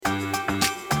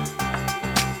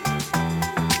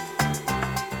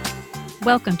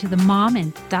Welcome to the Mom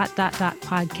and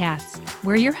podcast.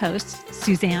 We're your hosts,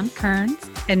 Suzanne Kearns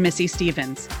and Missy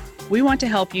Stevens. We want to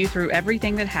help you through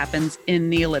everything that happens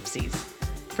in the ellipses,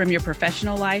 from your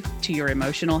professional life to your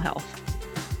emotional health.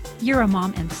 You're a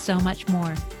mom and so much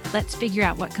more. Let's figure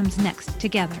out what comes next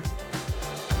together.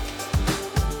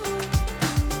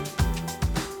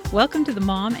 Welcome to the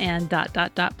Mom and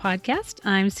podcast.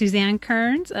 I'm Suzanne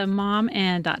Kearns, a mom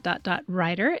and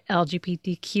writer,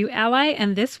 LGBTQ ally,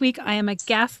 and this week I am a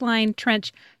gas line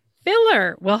trench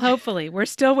filler. Well, hopefully. We're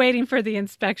still waiting for the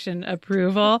inspection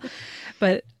approval,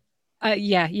 but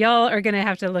y'all are going to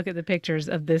have to look at the pictures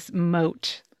of this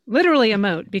moat, literally a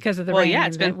moat because of the rain. Yeah,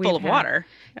 it's been full of water.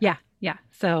 Yeah.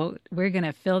 So we're going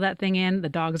to fill that thing in. The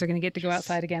dogs are going to get to go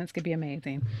outside again. It's going to be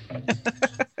amazing.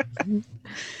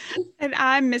 And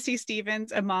I'm Missy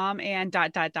Stevens, a mom and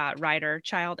writer,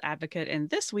 child advocate, and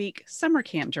this week, summer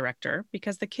camp director,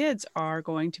 because the kids are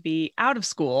going to be out of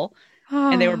school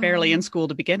and they were barely in school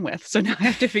to begin with. So now I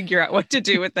have to figure out what to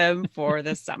do with them for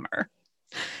the summer.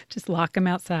 Just lock them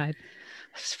outside.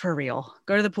 For real.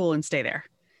 Go to the pool and stay there.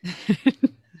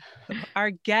 Our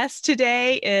guest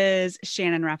today is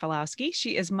Shannon Rafalowski.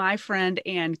 She is my friend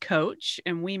and coach,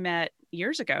 and we met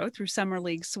years ago through Summer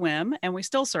League Swim, and we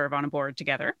still serve on a board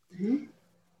together. Mm-hmm.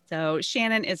 So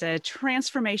Shannon is a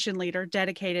transformation leader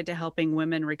dedicated to helping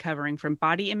women recovering from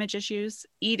body image issues,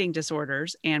 eating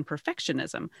disorders, and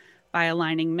perfectionism by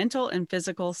aligning mental and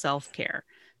physical self-care.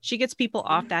 She gets people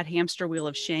off that hamster wheel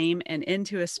of shame and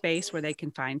into a space where they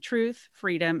can find truth,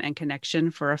 freedom, and connection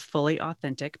for a fully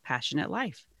authentic, passionate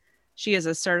life. She is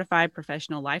a certified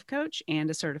professional life coach and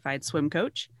a certified swim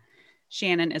coach.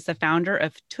 Shannon is the founder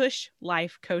of Tush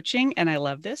Life Coaching, and I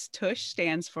love this. Tush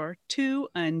stands for To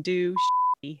Undo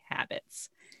Shitty Habits.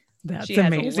 That's she has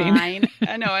amazing. A line.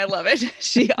 I know, I love it.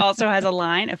 She also has a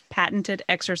line of patented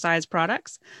exercise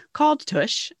products called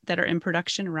Tush that are in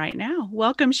production right now.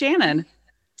 Welcome, Shannon.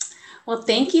 Well,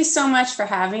 thank you so much for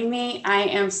having me. I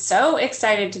am so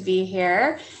excited to be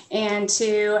here and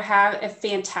to have a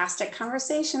fantastic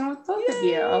conversation with both of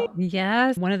you.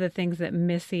 Yes. One of the things that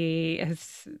Missy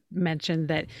has mentioned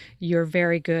that you're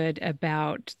very good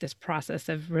about this process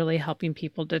of really helping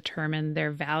people determine their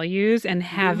values and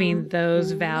having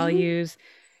those values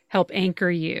help anchor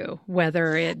you,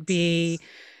 whether it be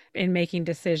in making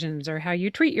decisions or how you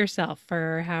treat yourself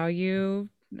or how you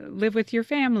live with your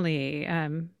family. I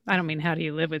don't mean how do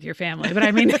you live with your family, but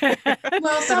I mean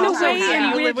well, sometimes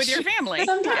how do you live with your family.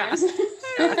 Sometimes.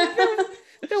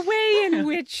 The way in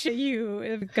which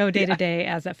you go day to day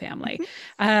as a family.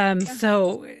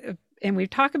 So, and we've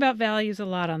talked about values a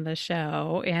lot on the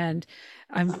show, and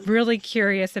I'm really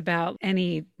curious about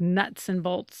any nuts and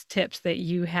bolts tips that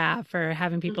you have for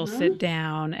having people sit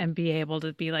down and be able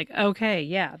to be like, okay,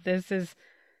 yeah, this is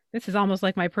almost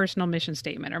like my personal mission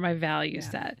statement or my value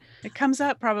set. It comes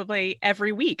up probably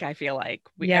every week, I feel like.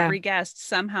 Every guest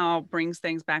somehow brings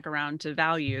things back around to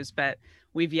values, but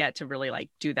we've yet to really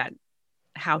do that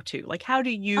how to. How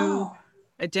do you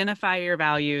identify your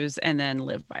values and then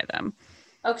live by them?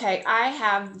 Okay, I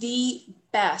have the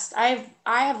best. I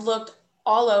have looked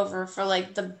all over for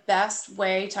the best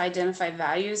way to identify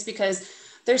values because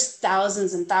there's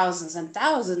thousands and thousands and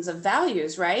thousands of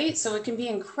values, right? So it can be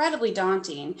incredibly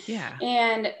daunting. Yeah.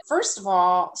 And first of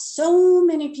all, so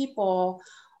many people,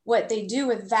 what they do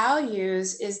with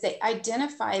values is they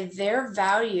identify their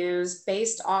values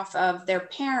based off of their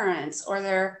parents or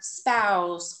their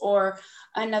spouse or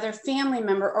another family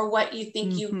member or what you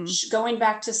think going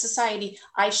back to society,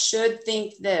 I should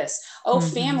think this.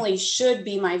 Family should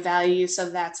be my value. So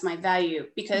that's my value.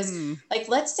 Because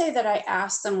let's say that I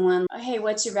ask someone, hey,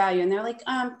 what's your value? And they're like,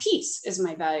 peace is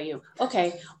my value.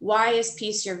 Okay. Why is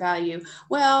peace your value?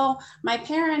 Well, my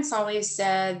parents always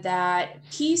said that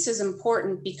peace is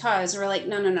important because we're like,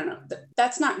 no.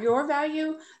 That's not your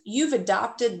value. You've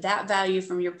adopted that value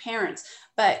from your parents,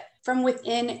 but from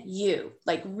within you,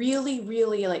 really,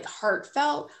 really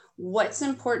heartfelt, what's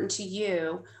important to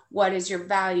you? What is your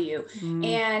value?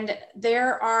 And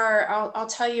there are, I'll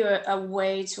tell you a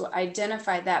way to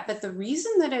identify that. But the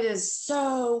reason that it is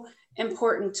so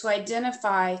important to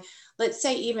identify, let's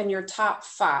say even your top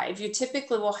 5, you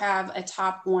typically will have a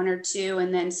top 1 or 2,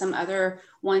 and then some other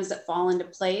ones that fall into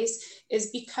place,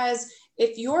 is because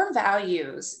if your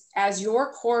values as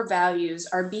your core values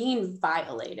are being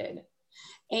violated,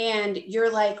 and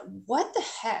you're like, what the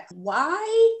heck?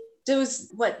 Why does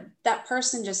what that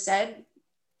person just said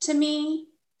to me,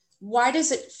 why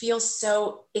does it feel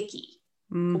so icky?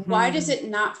 Why does it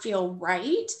not feel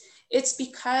right? It's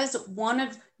because one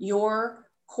of your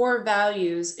core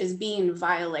values is being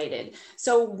violated.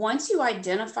 So once you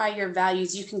identify your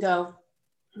values, you can go,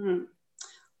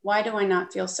 why do I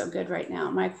not feel so good right now?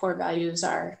 My core values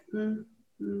are,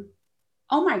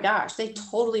 oh my gosh, they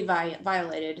totally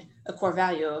violated a core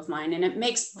value of mine. And it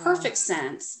makes perfect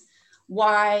sense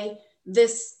why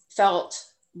this felt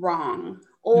wrong,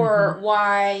 or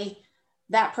why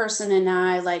that person and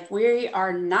I, like, we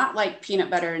are not like peanut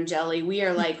butter and jelly. We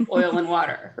are like oil and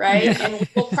water, right? Yeah. And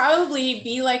we'll probably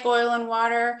be like oil and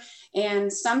water.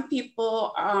 And some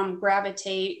people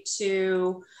gravitate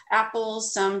to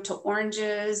apples, some to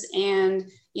oranges. And,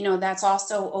 you know, that's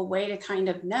also a way to kind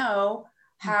of know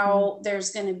how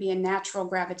there's going to be a natural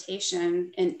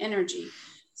gravitation and energy.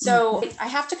 So I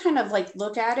have to kind of like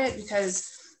look at it because,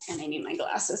 and I need my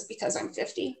glasses because I'm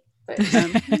 50. But,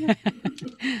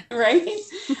 right.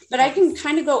 But I can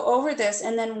kind of go over this.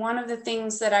 And then one of the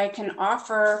things that I can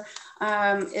offer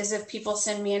is if people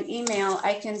send me an email,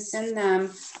 I can send them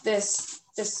this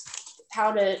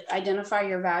how to identify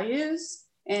your values.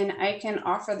 And I can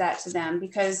offer that to them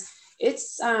because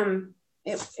it's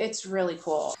really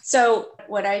cool. So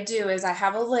what I do is I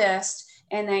have a list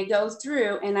and I go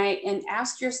through and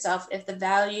ask yourself if the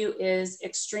value is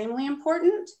extremely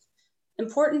important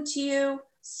to you,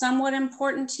 somewhat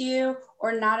important to you,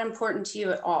 or not important to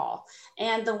you at all.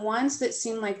 And the ones that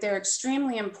seem like they're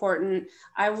extremely important,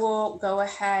 I will go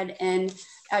ahead and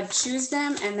choose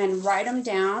them and then write them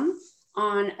down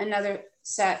on another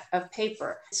set of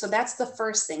paper. So that's the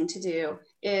first thing to do,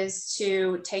 is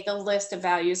to take a list of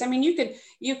values. I mean, you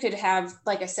could have,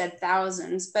 like I said,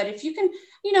 thousands, but if you can,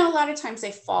 you know, a lot of times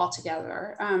they fall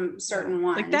together, certain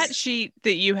ones. Like that sheet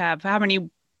that you have, how many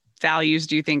values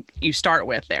do you think you start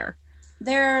with there?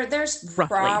 There's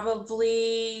roughly.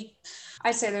 Probably,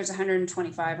 I'd say there's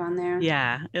 125 on there.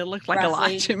 Yeah, it looked like roughly.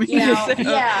 a lot to me. You know, so.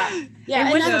 Yeah. And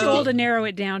what's the goal to narrow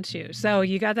it down to? So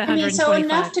you got the 125. So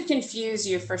enough to confuse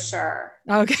you for sure.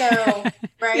 Okay. So,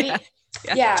 right?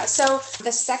 Yeah. So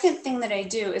the second thing that I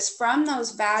do is from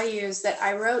those values that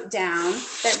I wrote down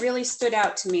that really stood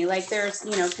out to me, like there's,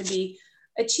 you know, could be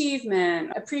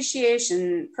achievement,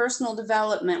 appreciation, personal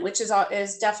development, which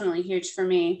is definitely huge for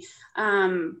me.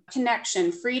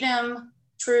 Connection, freedom,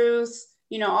 truth,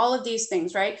 you know, all of these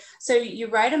things, right? So you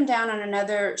write them down on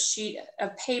another sheet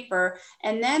of paper.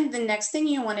 And then the next thing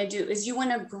you want to do is you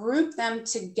want to group them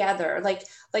together. Like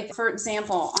for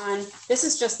example, this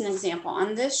is just an example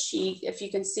on this sheet, if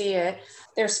you can see it,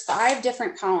 there's 5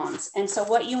 different columns. And so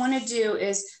what you want to do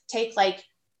is take like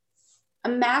a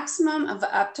maximum of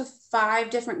up to 5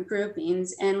 different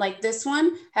groupings. And like this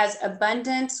one has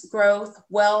abundance, growth,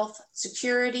 wealth,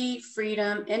 security,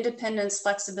 freedom, independence,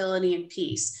 flexibility, and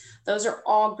peace. Those are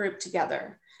all grouped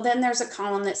together. Then there's a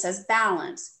column that says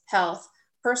balance, health,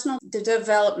 personal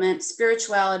development,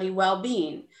 spirituality,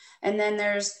 well-being. And then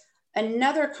there's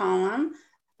another column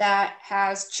that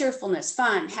has cheerfulness,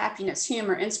 fun, happiness,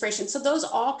 humor, inspiration. So those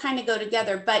all kind of go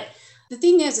together. But the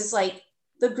thing is like,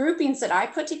 the groupings that I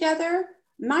put together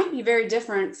might be very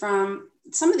different from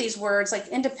some of these words, like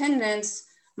independence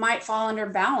might fall under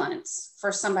balance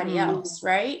for somebody else,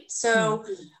 right? So,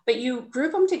 but you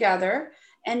group them together.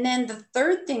 And then the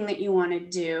third thing that you want to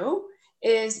do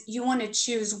is you want to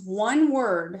choose one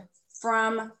word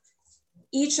from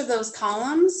each of those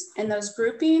columns and those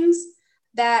groupings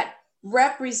that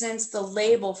represents the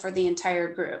label for the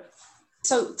entire group.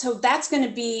 So that's going to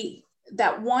be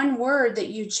that one word that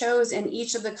you chose in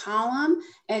each of the column,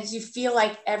 as you feel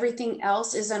like everything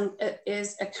else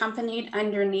is accompanied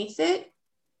underneath it,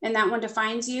 and that one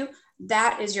defines you,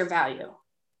 that is your value.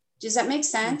 Does that make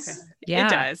sense? Okay. Yeah. It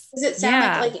does. Does it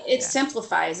sound like it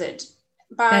simplifies it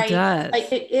by,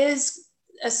 like it is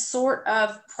a sort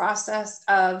of process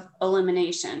of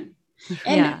elimination.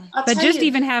 And but just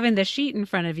even having the sheet in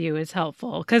front of you is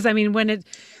helpful. Because I mean, when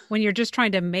you're just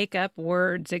trying to make up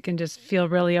words, it can just feel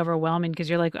really overwhelming because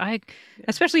you're like,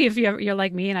 especially if you're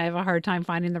like me and I have a hard time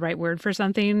finding the right word for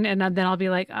something. And then I'll be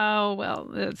like, oh, well,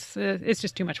 it's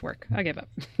just too much work. I give up.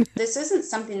 This isn't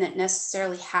something that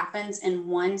necessarily happens in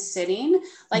one sitting.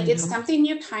 Like it's something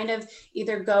you kind of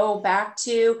either go back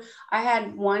to. I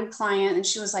had one client and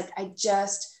she was like, I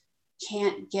just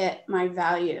can't get my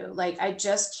value. Like I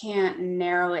just can't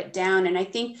narrow it down. And I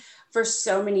think for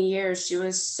so many years, she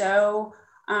was so,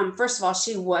 first of all,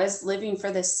 she was living for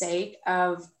the sake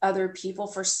of other people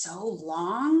for so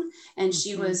long. And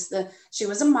she was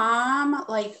a mom,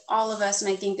 like all of us.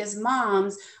 And I think as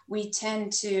moms, we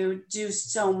tend to do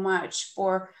so much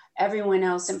for everyone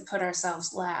else and put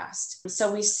ourselves last.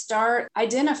 So we start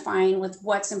identifying with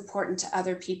what's important to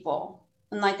other people.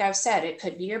 And like I've said, it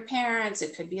could be your parents,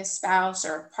 it could be a spouse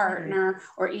or a partner,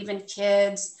 or even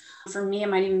kids. For me, it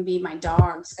might even be my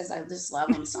dogs because I just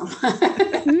love them so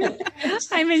much.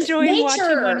 I'm enjoying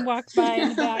watching one walk by in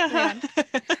the background.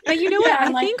 But you know what?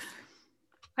 I'm like,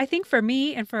 I think for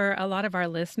me and for a lot of our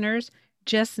listeners,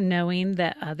 just knowing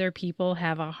that other people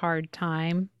have a hard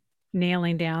time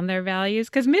nailing down their values,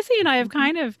 because Missy and I have Mhm.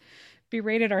 kind of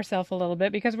berated ourselves a little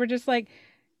bit because we're just like,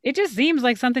 it just seems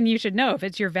like something you should know. If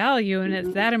it's your value and it's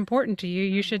mhm. that important to you,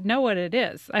 you should know what it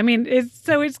is. I mean,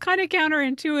 it's kind of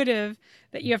counterintuitive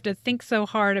that you have to think so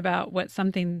hard about what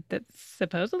something that's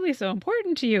supposedly so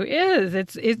important to you is.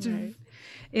 Right.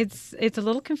 It's a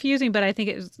little confusing, but I think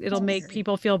it'll make Yes.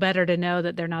 people feel better to know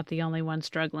that they're not the only one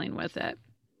struggling with it.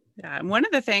 Yeah. And one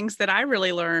of the things that I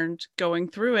really learned going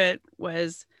through it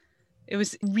was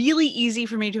really easy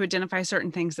for me to identify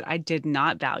certain things that I did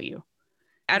not value.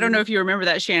 I don't know if you remember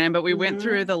that, Shannon, but we went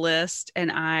through the list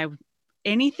and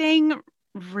anything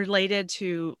related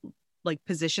to like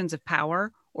positions of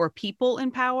power or people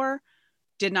in power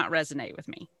did not resonate with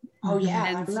me. Oh yeah, I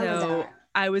And remember so that.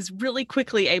 I was really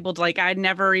quickly able to, like, I'd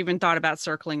never even thought about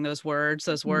circling those words.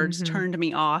 Those words Mhm. turned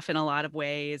me off in a lot of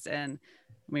ways. And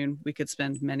I mean, we could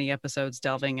spend many episodes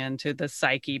delving into the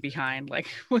psyche behind like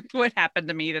what happened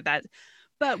to me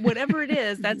but whatever it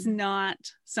is, that's not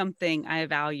something I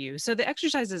value. So the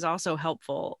exercise is also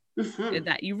helpful in Mhm.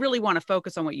 that you really want to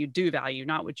focus on what you do value,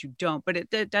 not what you don't, but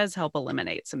it does help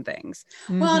eliminate some things.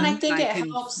 Well, and I Mhm. think I it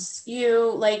can, helps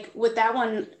you like with that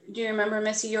one. Do you remember,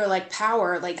 Missy? You were like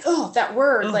power, like, oh, that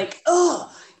word, oh, like,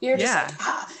 oh, you're just like, yeah,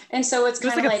 ah. And so it's it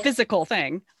was kind of like a like, physical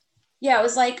thing. yeah, it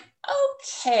was like,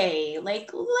 okay,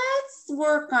 like, let's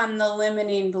work on the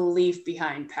limiting belief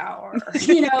behind power.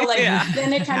 Like, Yeah.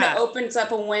 then it kind of Yeah. opens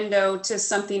up a window to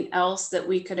something else that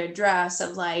we could address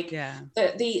of like Yeah.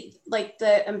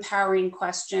 the empowering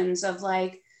questions of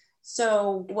like,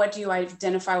 so what do you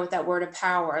identify with that word of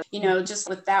power? Just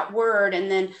with that word.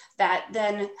 And then that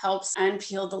then helps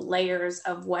unpeel the layers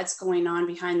of what's going on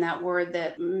behind that word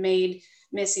that made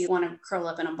Missy want to curl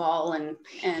up in a ball and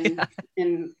Yeah.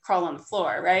 and crawl on the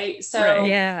floor, right? Right. So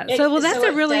Yeah. it so it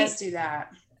does do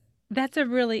that. That's a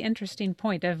really interesting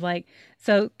point of like,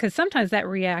 so, because sometimes that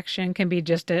reaction can be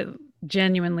just to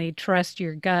genuinely trust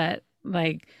your gut.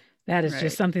 Like, that is just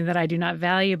Right. something that I do not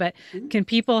value. But can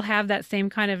people have that same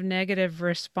kind of negative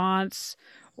response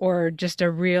or just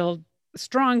a real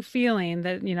strong feeling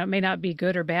that, it may not be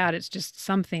good or bad? It's just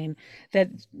something that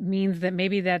means that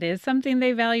maybe that is something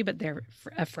they value, but they're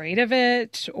afraid of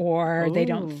it, or they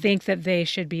don't Oh. think that they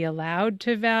should be allowed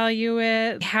to value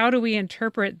it. How do we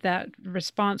interpret that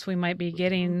response we might be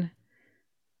getting?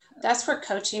 That's where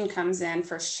coaching comes in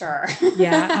for sure.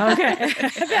 Yeah. Okay.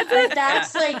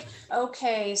 That's like,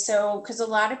 okay, so because a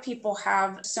lot of people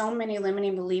have so many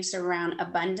limiting beliefs around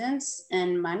abundance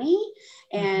and money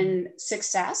and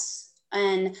success,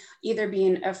 and either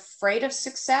being afraid of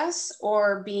success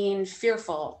or being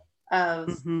fearful of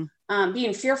Mm-hmm.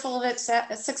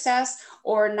 success,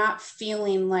 or not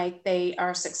feeling like they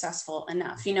are successful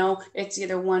enough. It's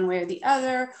either one way or the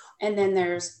other. And then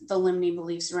there's the limiting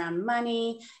beliefs around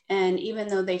money. And even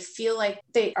though they feel like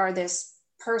they are this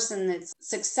person that's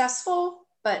successful,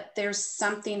 but there's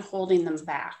something holding them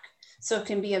back. So it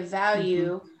can be a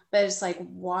value, but it's like,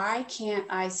 why can't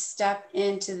I step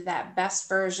into that best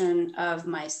version of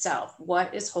myself?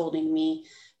 What is holding me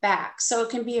back? So it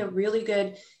can be a really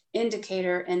good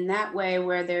indicator in that way,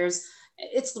 where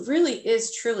it's really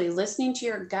is truly listening to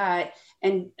your gut.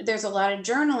 And there's a lot of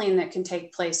journaling that can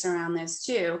take place around this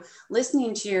too,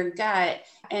 listening to your gut.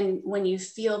 And when you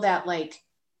feel that, like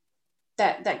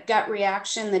that gut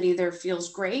reaction that either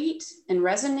feels great and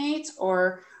resonates,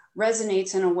 or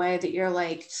resonates in a way that you're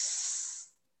like,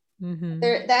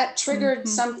 that triggered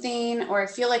something, or I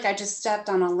feel like I just stepped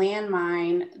on a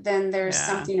landmine, then there's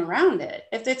something around it.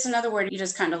 If it's another word, you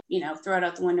just kind of, throw it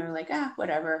out the window, like,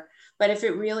 whatever. But if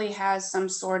it really has some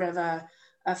sort of a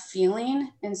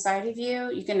feeling inside of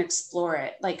you, you can explore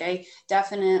it. Like, I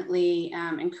definitely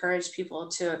encourage people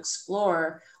to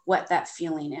explore what that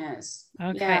feeling is.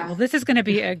 Okay. Yeah. Well, this is going to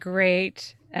be a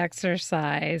great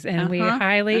exercise, and we Uh-huh.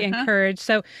 highly Uh-huh. encourage.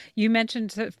 So, you mentioned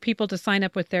to people to sign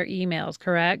up with their emails,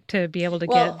 correct? To be able to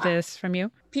Well, get this from you?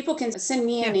 people can send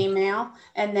me an Yeah. email,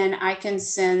 and then I can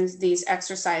send these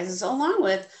exercises along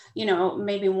with,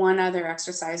 maybe one other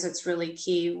exercise that's really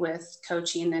key with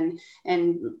coaching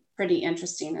and pretty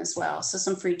interesting as well. So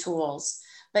some free tools.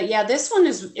 But yeah, this one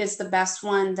is the best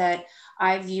one that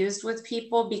I've used with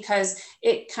people, because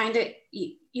it kind of,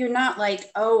 you're not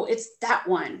like, oh, it's that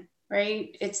one,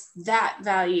 right? It's that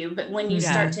value. But when you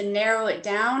start to narrow it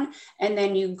down and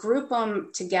then you group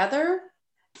them together,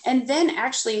 and then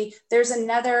actually there's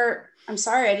another, I'm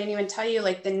sorry, I didn't even tell you,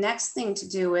 like the next thing to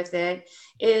do with it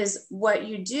is what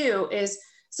you do is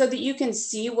so that you can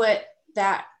see what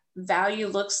that value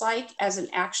looks like as an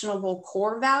actionable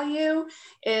core value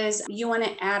is you want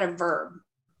to add a verb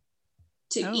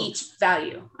to each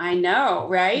value. I know,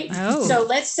 right? Oh. So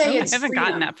let's say it's I haven't freedom.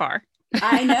 gotten that far.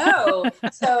 I know.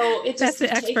 So it's that's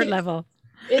the expert level.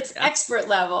 It's expert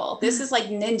level. This is like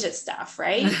ninja stuff,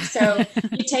 right? So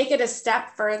you take it a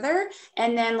step further,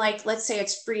 and then like, let's say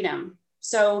it's freedom.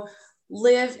 So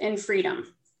live in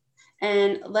freedom.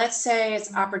 And let's say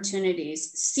it's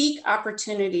opportunities. Seek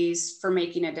opportunities for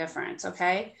making a difference,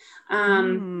 okay?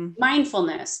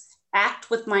 Mindfulness. Act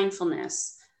with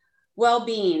mindfulness.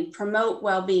 Well-being. Promote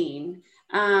well-being.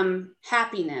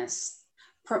 Happiness.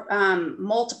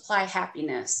 Multiply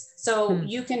happiness. So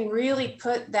you can really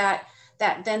put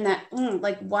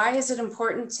like, why is it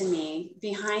important to me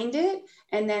behind it?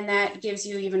 And then that gives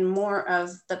you even more of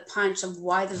the punch of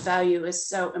why the value is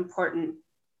so important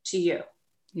to you.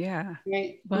 Yeah.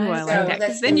 Right. Ooh, I like that.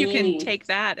 Because then you can take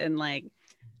that and like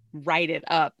write it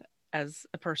up as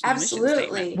a personal mission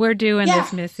statement. We're doing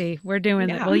this, Missy. We're doing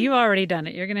it. Well, you've already done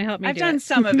it. You're going to help me I've done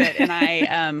some of it, and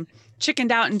I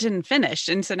chickened out and didn't finish.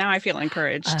 And so now I feel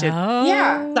encouraged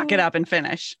to suck it up and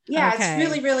finish. Yeah, it's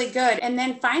really, really good. And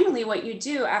then finally, what you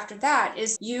do after that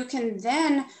is you can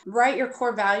then write your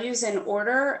core values in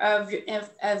order of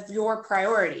your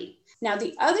priority. Now,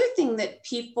 the other thing that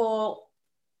people,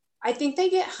 I think they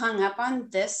get hung up on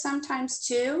this sometimes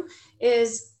too,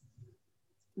 is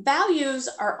values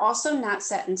are also not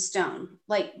set in stone.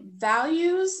 Like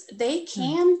values, they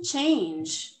can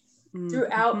change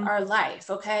throughout our life.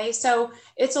 Okay. So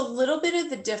it's a little bit of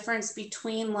the difference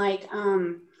between like,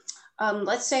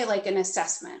 let's say like an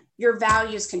assessment, your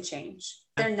values can change.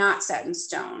 They're not set in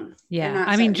stone. Yeah.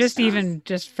 I mean,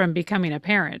 just from becoming a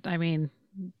parent, I mean,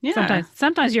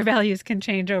 sometimes your values can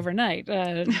change overnight.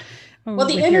 Well,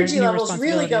 the energy levels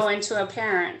really go into a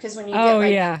parent, because when you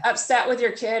get upset with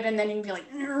your kid, and then you can be like,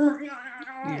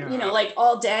 you know, like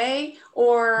all day,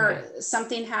 or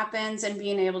something happens, and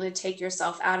being able to take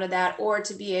yourself out of that, or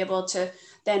to be able to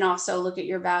then also look at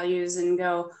your values and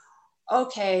go,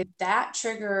 okay, that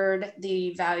triggered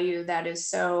the value that is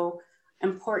so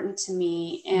important to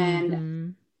me.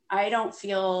 And I don't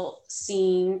feel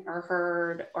seen or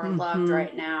heard or loved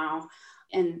right now.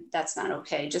 And that's not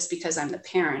okay. Just because I'm the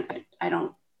parent, I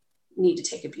don't need to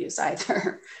take abuse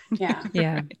either. Yeah.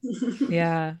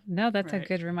 Yeah. No, that's a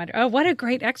good reminder. Oh, what a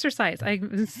great exercise.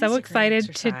 I'm so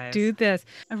excited to do this.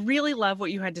 I really love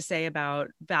what you had to say about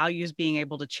values being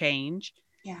able to change.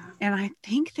 Yeah. And I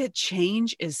think that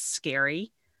change is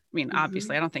scary. I mean,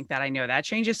 obviously, I don't think that I know that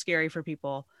change is scary for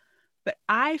people, but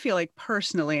I feel like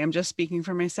personally, I'm just speaking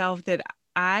for myself, that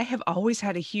I have always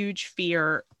had a huge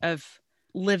fear of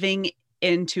living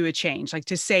into a change, like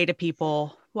to say to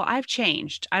people, well, I've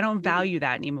changed. I don't value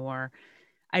that anymore.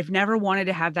 I've never wanted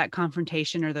to have that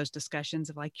confrontation or those discussions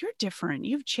of like, you're different,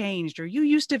 you've changed, or you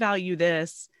used to value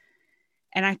this.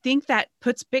 And I think that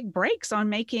puts big brakes on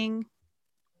making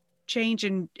change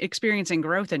and experiencing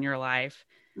growth in your life.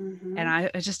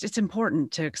 And it's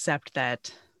important to accept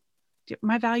that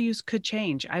my values could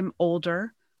change. I'm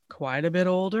older, quite a bit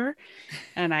older,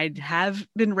 and I have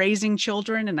been raising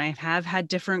children, and I have had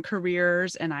different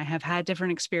careers, and I have had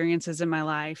different experiences in my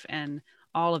life, and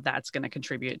all of that's going to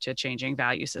contribute to a changing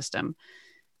value system.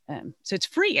 So it's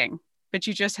freeing, but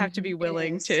you just have to be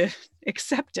willing to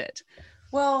accept it.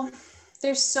 Well,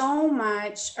 there's so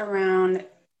much around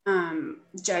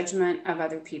judgment of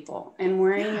other people and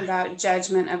worrying about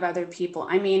judgment of other people.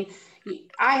 I mean,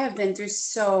 I have been through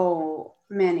so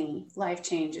many life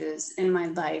changes in my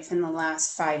life in the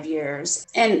last 5 years.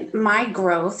 And my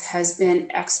growth has been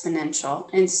exponential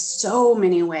in so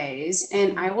many ways.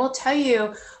 And I will tell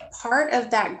you, part of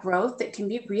that growth that can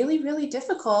be really, really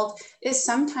difficult is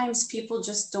sometimes people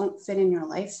just don't fit in your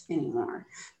life anymore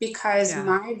because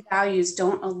my values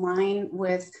don't align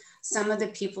with some of the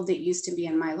people that used to be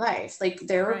in my life. Like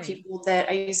there were people that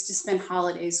I used to spend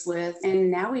holidays with,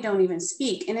 and now we don't even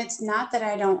speak. And it's not that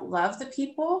I don't love the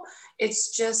people.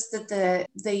 It's just that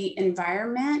the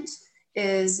environment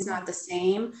is not the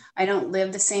same. I don't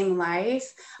live the same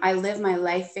life. I live my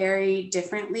life very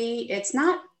differently. It's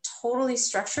not totally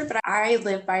structured, but I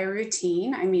live by a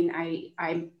routine. I mean,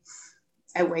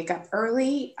 I wake up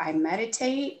early, I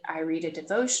meditate, I read a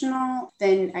devotional,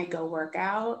 then I go work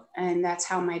out, and that's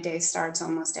how my day starts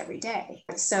almost every day.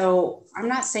 So I'm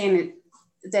not saying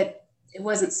that it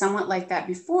wasn't somewhat like that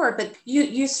before, but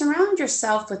you surround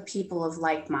yourself with people of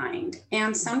like mind.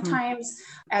 And sometimes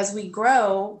as we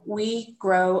grow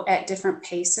at different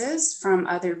paces from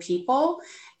other people.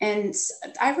 And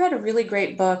I read a really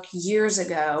great book years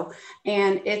ago,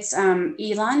 and it's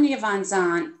Ilan van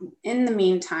Zandt, In the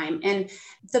Meantime. And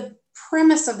the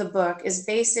premise of the book is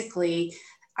basically,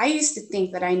 I used to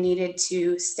think that I needed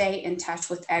to stay in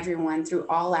touch with everyone through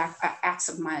all acts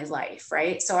of my life,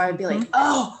 right? So I would be like,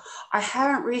 oh, I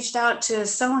haven't reached out to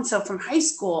so-and-so from high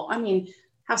school. I mean,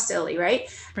 how silly, right?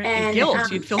 And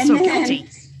guilt, you'd feel so guilty.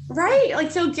 Right,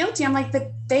 like feel guilty. I'm like,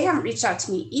 but they haven't reached out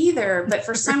to me either. But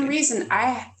for some reason,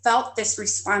 I felt this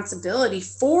responsibility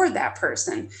for that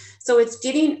person. So it's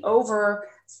getting over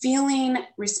feeling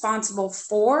responsible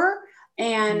for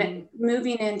and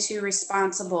moving into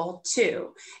responsible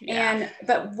to.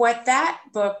 But what that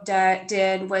book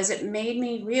did was it made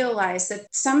me realize that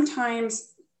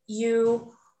sometimes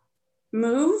you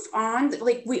move on,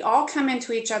 like we all come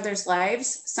into each other's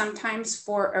lives sometimes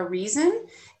for a reason,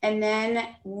 and then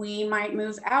we might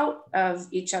move out of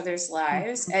each other's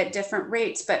lives at different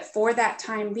rates. But for that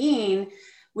time being,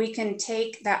 we can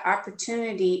take that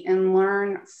opportunity and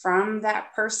learn from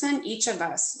that person. Each of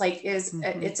us, like,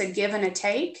 it's a give and a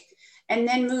take, and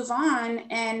then move on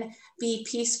and be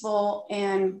peaceful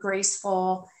and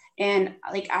graceful. And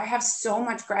like, I have so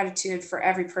much gratitude for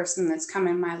every person that's come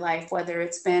in my life, whether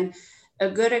it's been a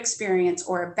good experience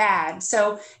or a bad.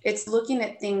 So it's looking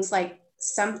at things like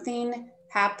something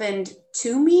happened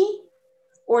to me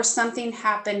or something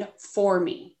happened for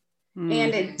me.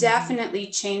 And it definitely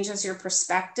changes your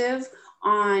perspective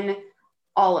on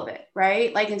all of it,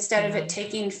 right? Like instead of it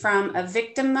taking from a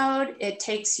victim mode, it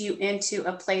takes you into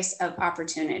a place of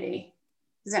opportunity.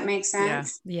 Does that make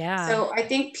sense? Yeah. So I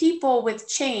think people with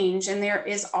change, and there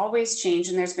is always change,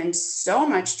 and there's been so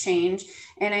much change.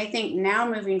 And I think now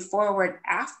moving forward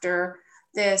after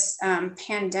this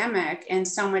pandemic and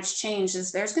so much change,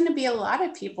 is there's going to be a lot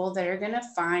of people that are going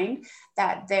to find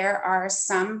that there are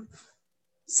some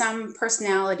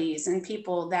personalities and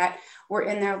people that were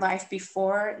in their life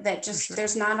before that just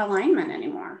there's not alignment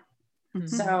anymore.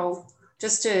 So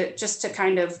just to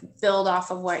kind of build off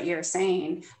of what you're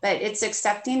saying, but it's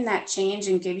accepting that change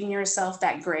and giving yourself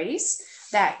that grace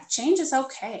that change is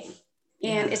okay.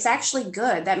 And it's actually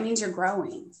good. That means you're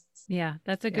growing. Yeah,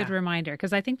 that's a good reminder,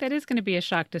 because I think that is going to be a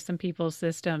shock to some people's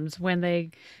systems when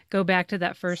they go back to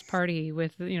that first party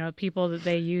with, people that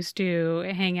they used to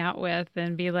hang out with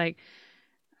and be like,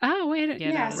 oh, wait,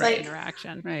 get out of that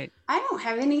interaction. Right. I don't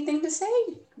have anything to say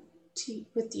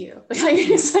with you.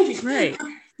 It's like, right.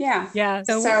 Yeah.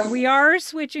 So we are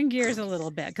switching gears a little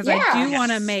bit, because I do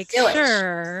want to make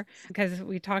sure, because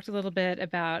we talked a little bit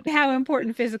about how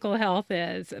important physical health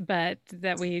is, but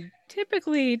that we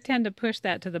typically tend to push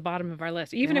that to the bottom of our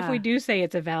list. Even if we do say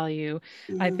it's a value,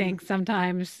 I think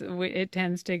sometimes it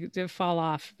tends to fall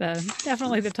off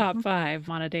definitely the top 5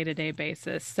 on a day-to-day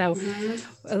basis. So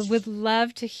would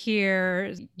love to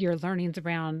hear your learnings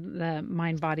around the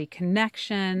mind-body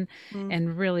connection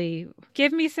and really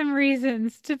give me some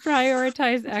reasons to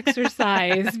prioritize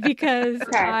exercise, because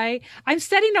I'm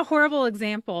setting a horrible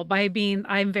example by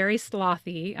I'm very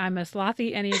slothy. I'm a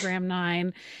slothy Enneagram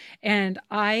 9, and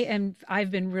I've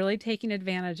been really taking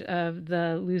advantage of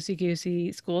the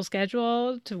loosey-goosey school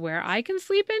schedule to where I can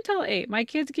sleep until 8. My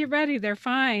kids get ready, they're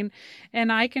fine.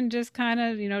 And I can just kind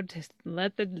of, just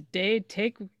let the day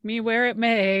take me where it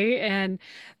may. And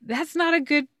that's not a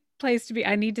good place to be.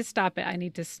 I need to stop it. I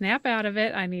need to snap out of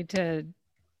it. I need to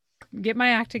get my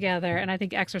act together. And I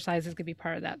think exercise is going to be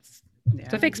part of that.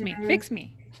 So fix me.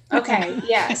 Okay.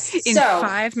 Yes. In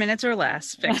 5 minutes or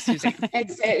less, fix Suzanne.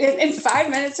 In 5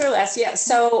 minutes or less. Yeah.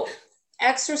 So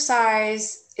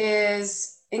exercise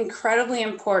is incredibly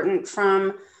important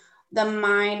from the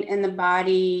mind and the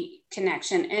body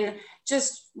connection. And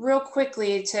just real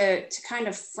quickly to kind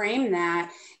of frame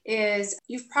that is,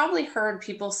 you've probably heard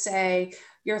people say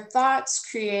your thoughts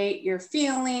create your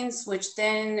feelings, which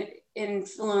then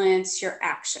influence your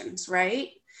actions, right?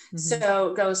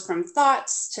 So it goes from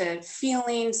thoughts to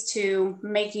feelings to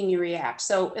making you react.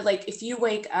 So like if you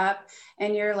wake up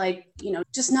and you're like,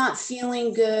 just not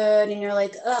feeling good, and you're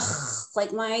like,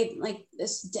 like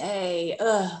this day,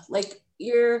 like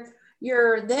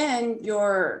then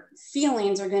your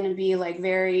feelings are going to be like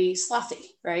very slothy,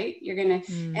 right? You're going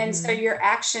to, and so your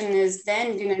action is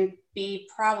then going to be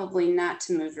probably not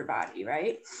to move your body,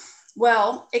 right?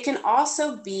 Well, it can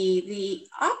also be the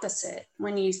opposite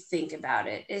when you think about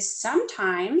it, is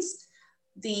sometimes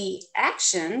the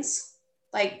actions,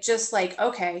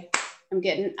 okay, I'm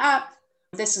getting up,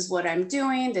 this is what I'm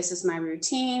doing, this is my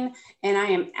routine, and I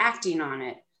am acting on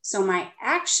it. So my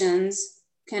actions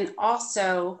can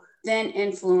also then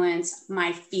influence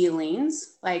my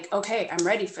feelings, like, okay, I'm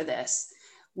ready for this,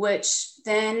 which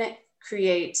then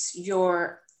creates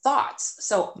your thoughts.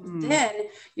 So then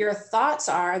your thoughts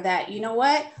are that,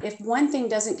 if one thing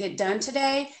doesn't get done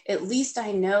today, at least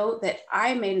I know that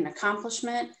I made an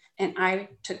accomplishment and I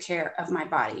took care of my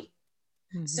body.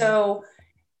 So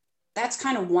That's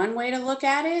kind of one way to look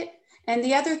at it. And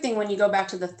the other thing, when you go back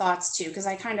to the thoughts too, because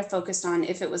I kind of focused on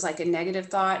if it was like a negative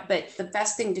thought, but the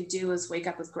best thing to do is wake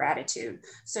up with gratitude.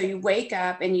 So you wake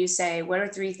up and you say, what are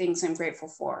 3 things I'm grateful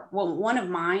for? Well, one of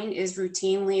mine is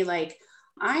routinely like,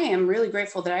 I am really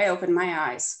grateful that I opened my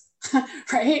eyes,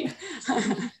 right?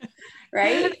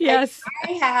 Right? Yes.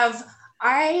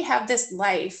 I have this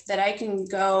life that I can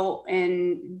go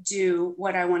and do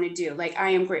what I want to do. Like, I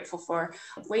am grateful for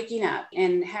waking up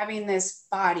and having this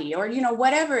body, or,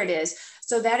 whatever it is.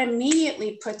 So that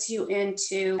immediately puts you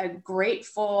into a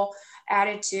grateful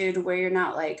attitude where you're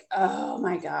not like, oh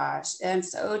my gosh, I'm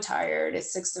so tired.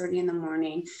 It's 6:30 in the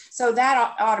morning. So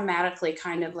that automatically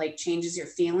kind of like changes your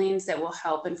feelings that will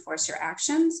help enforce your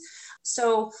actions.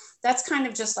 So that's kind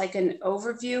of just like an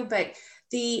overview, but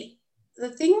the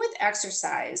thing with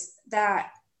exercise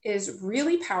that is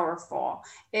really powerful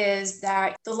is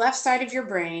that the left side of your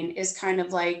brain is kind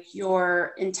of like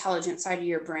your intelligent side of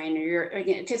your brain, or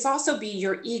it could also be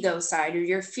your ego side or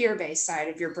your fear-based side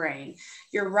of your brain.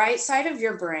 Your right side of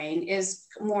your brain is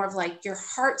more of like your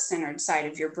heart-centered side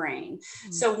of your brain.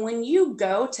 Mm-hmm. So when you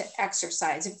go to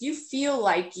exercise, if you feel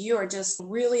like you are just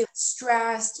really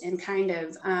stressed and kind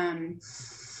of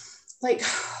like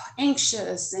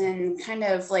anxious and kind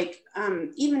of like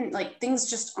even like things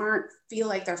just aren't feel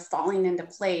like they're falling into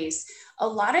place, a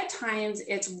lot of times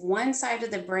it's one side of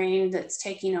the brain that's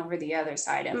taking over the other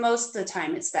side, and most of the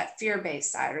time it's that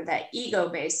fear-based side or that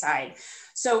ego-based side.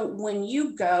 So when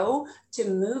you go to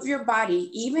move your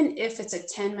body, even if it's a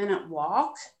 10-minute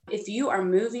walk, if you are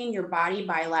moving your body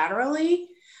bilaterally,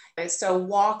 so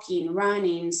walking,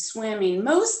 running, swimming,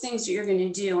 most things that you're going to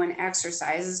do in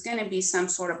exercise is going to be some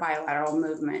sort of bilateral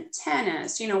movement,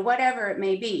 tennis, whatever it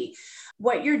may be.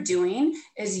 What you're doing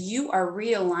is you are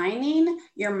realigning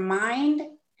your mind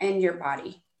and your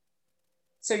body.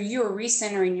 So you are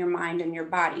recentering your mind and your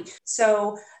body.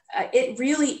 So it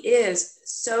really is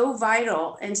so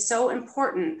vital and so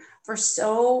important for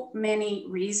so many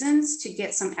reasons to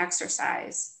get some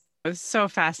exercise. It's so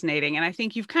fascinating. And I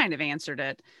think you've kind of answered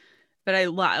it. But I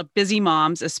love busy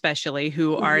moms, especially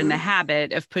who are in the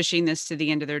habit of pushing this to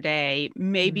the end of their day,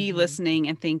 maybe listening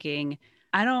and thinking,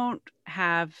 I don't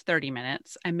have 30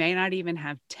 minutes. I may not even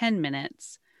have 10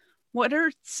 minutes. What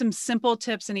are some simple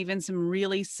tips and even some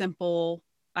really simple,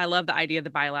 I love the idea of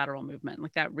the bilateral movement.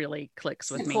 Like that really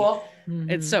clicks with me. Cool.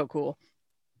 It's so cool.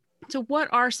 So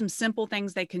what are some simple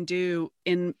things they can do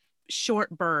in short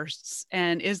bursts,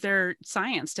 and is there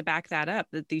science to back that up,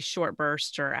 that these short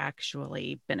bursts are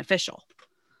actually beneficial?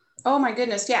 Oh my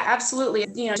goodness. Yeah, absolutely.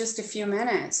 Just a few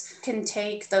minutes can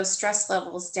take those stress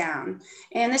levels down.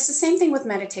 And it's the same thing with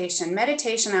meditation.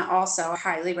 Meditation, I also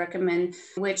highly recommend,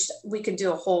 which we could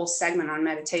do a whole segment on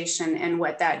meditation and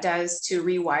what that does to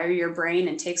rewire your brain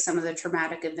and take some of the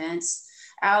traumatic events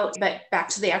out. But back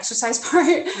to the exercise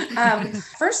part.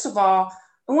 First of all,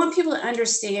 I want people to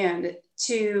understand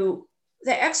the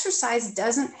exercise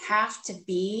doesn't have to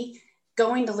be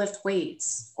going to lift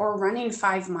weights or running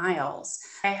 5 miles.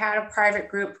 I had a private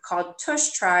group called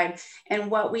Tush Tribe, and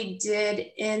what we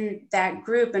did in that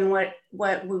group and what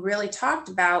we really talked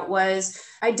about was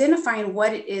identifying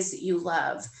what it is that you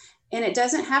love. And it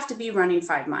doesn't have to be running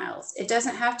 5 miles. It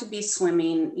doesn't have to be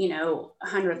swimming,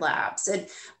 100 laps.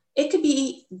 It could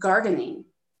be gardening,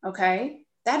 okay?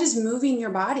 That is moving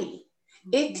your body.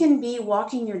 It can be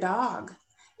walking your dog.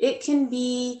 It's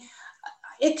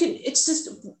just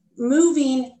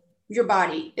moving your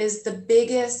body is the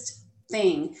biggest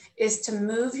thing, is to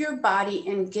move your body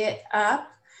and get up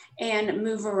and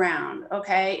move around.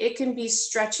 Okay. It can be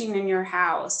stretching in your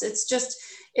house. It's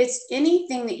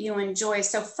anything that you enjoy.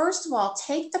 So first of all,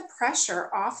 take the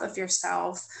pressure off of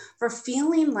yourself for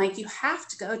feeling like you have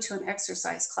to go to an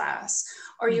exercise class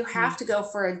or you have to go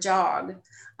for a jog.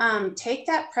 Take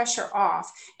that pressure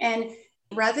off. And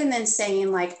rather than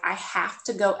saying like, I have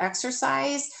to go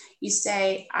exercise, you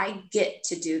say, I get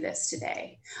to do this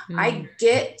today. I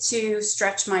get to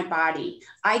stretch my body.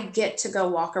 I get to go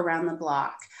walk around the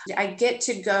block. I get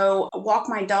to go walk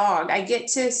my dog. I get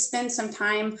to spend some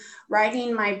time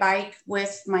riding my bike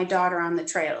with my daughter on the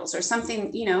trails or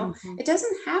something, It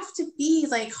doesn't have to be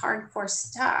like hardcore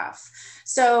stuff.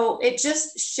 So it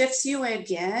just shifts you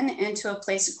again into a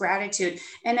place of gratitude.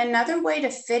 And another way to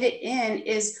fit it in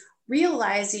is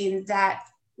realizing that,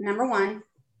 number one,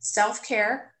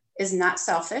 self-care is not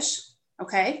selfish,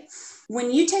 okay?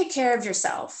 When you take care of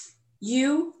yourself,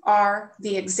 you are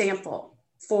the example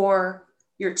for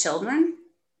your children,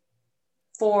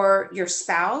 for your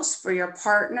spouse, for your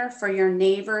partner, for your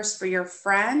neighbors, for your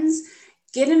friends.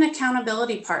 Get an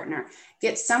accountability partner,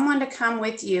 get someone to come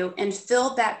with you and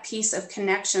fill that piece of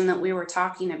connection that we were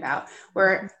talking about,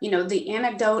 where, the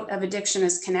antidote of addiction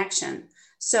is connection.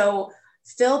 So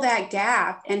fill that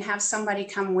gap and have somebody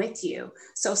come with you.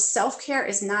 So self-care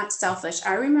is not selfish.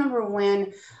 I remember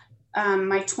when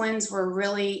my twins were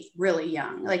really, really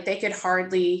young, like they could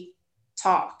hardly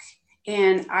talk.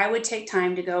 And I would take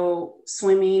time to go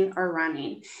swimming or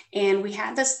running. And we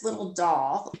had this little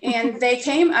doll, and they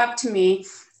came up to me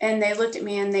and they looked at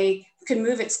me and they could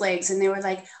move its legs. And they were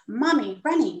like, "Mommy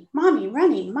running, mommy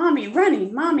running, mommy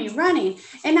running, mommy running."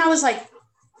 And I was like,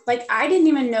 I didn't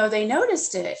even know they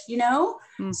noticed it,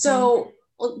 Mm-hmm. So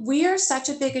we are such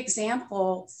a big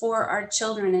example for our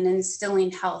children and instilling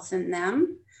health in them.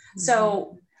 Mm-hmm.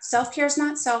 So self-care is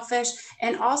not selfish.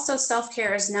 And also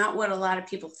self-care is not what a lot of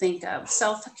people think of.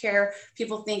 Self-care,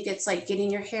 people think it's like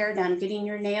getting your hair done, getting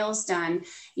your nails done,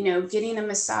 getting a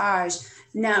massage.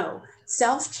 No,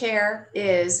 self-care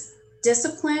is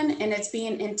discipline, and it's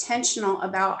being intentional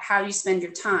about how you spend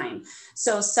your time.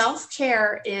 So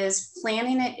self-care is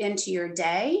planning it into your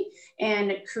day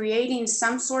and creating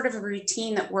some sort of a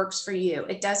routine that works for you.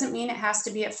 It doesn't mean it has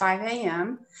to be at 5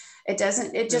 a.m. It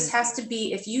just has to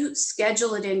be, if you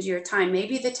schedule it into your time,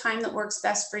 maybe the time that works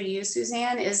best for you,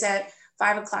 Suzanne, is at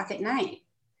 5 o'clock at night.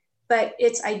 But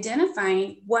it's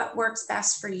identifying what works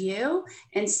best for you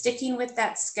and sticking with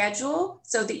that schedule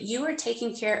so that you are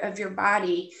taking care of your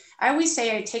body. I always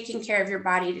say you're taking care of your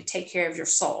body to take care of your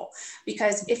soul,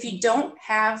 because if you don't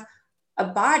have a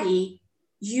body,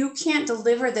 you can't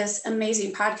deliver this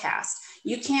amazing podcast.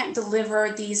 You can't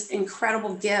deliver these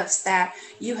incredible gifts that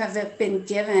you have been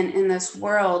given in this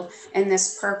world and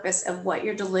this purpose of what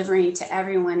you're delivering to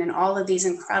everyone and all of these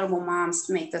incredible moms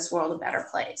to make this world a better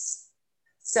place.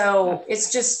 So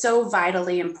it's just so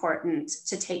vitally important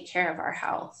to take care of our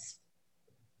health.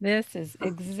 This is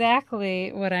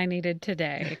exactly what I needed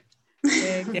today.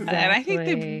 Exactly. Yeah, and I think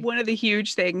that one of the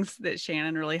huge things that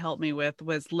Shannon really helped me with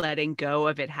was letting go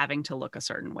of it having to look a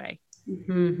certain way.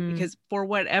 Mm-hmm. Because for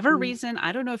whatever reason,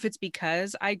 I don't know if it's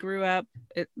because I grew up,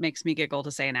 it makes me giggle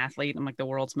to say an athlete. I'm like the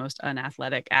world's most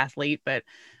unathletic athlete, but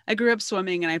I grew up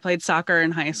swimming and I played soccer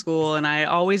in high school, and I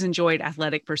always enjoyed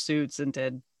athletic pursuits and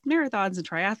did marathons and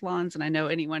triathlons. And I know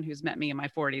anyone who's met me in my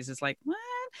 40s is like, what?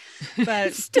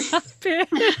 But stop it.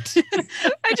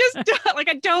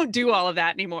 I don't do all of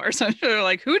that anymore. So I'm sure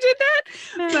like, who did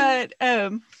that?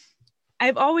 But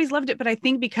I've always loved it. But I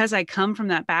think because I come from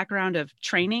that background of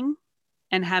training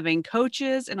and having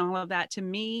coaches and all of that, to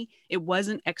me, it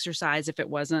wasn't exercise if it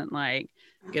wasn't like,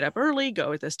 get up early,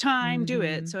 go at this time, do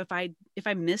it. So if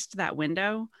I missed that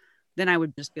window, then I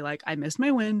would just be like, I missed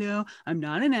my window. I'm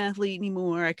not an athlete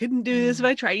anymore. I couldn't do this if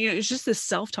I tried. It's just this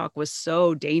self-talk was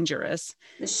so dangerous.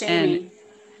 The shaming.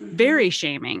 And very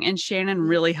shaming. And Shannon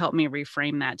really helped me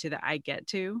reframe that to that I get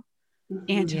to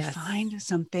and to find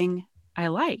something I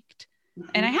liked.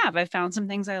 And I found some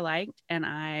things I liked, and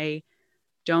I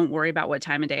don't worry about what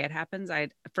time of day it happens.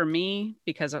 For me,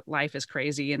 because life is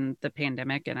crazy and the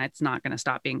pandemic, and it's not going to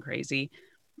stop being crazy,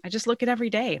 I just look at every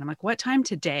day and I'm like, what time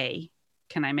today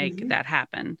can I make that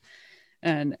happen?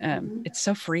 And it's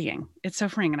so freeing. It's so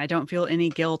freeing. And I don't feel any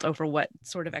guilt over what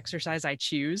sort of exercise I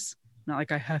choose. Not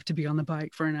like I have to be on the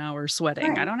bike for an hour sweating.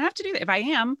 Right. I don't have to do that. If I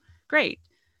am, great.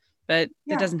 But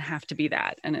it doesn't have to be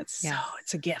that. And it's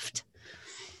a gift.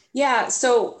 Yeah.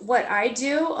 So what I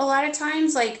do a lot of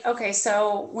times, like, okay,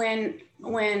 so when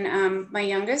my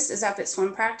youngest is up at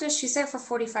swim practice, she's there for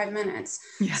 45 minutes.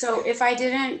 Yeah. So if I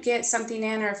didn't get something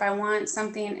in, or if I want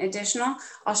something additional,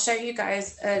 I'll show you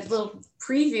guys a little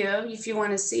preview if you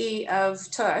want to see of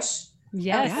Tush.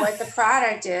 Of what the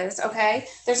product is. Okay.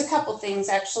 There's a couple things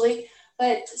actually,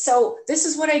 but so this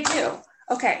is what I do.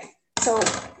 Okay. So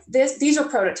these are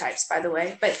prototypes, by the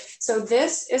way, but so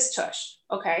this is Tush.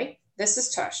 Okay. This is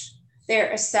Tush.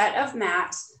 They're a set of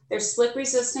mats. They're slip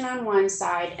resistant on one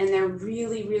side, and they're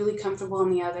really, really comfortable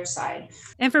on the other side.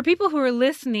 And for people who are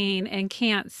listening and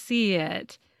can't see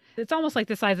it, it's almost like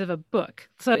the size of a book.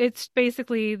 So it's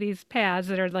basically these pads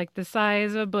that are like the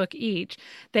size of a book each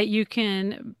that you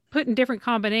can put in different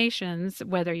combinations,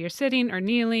 whether you're sitting or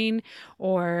kneeling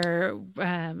or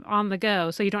on the go.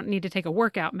 So you don't need to take a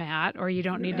workout mat, or you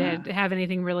don't need to have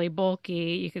anything really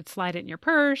bulky. You could slide it in your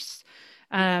purse.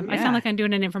 I sound like I'm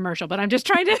doing an infomercial, but I'm just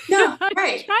trying to trying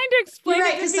to explain. You're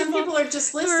right, because some people are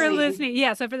just listening. Who are listening.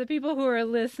 Yeah, so for the people who are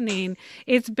listening,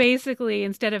 it's basically,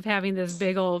 instead of having this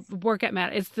big old workout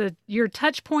mat, it's your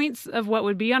touch points of what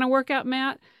would be on a workout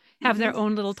mat have their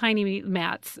own little tiny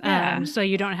mats. So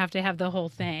you don't have to have the whole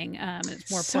thing. It's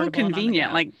more so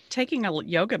convenient. Like taking a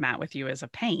yoga mat with you is a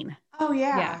pain. Oh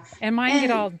yeah. And mine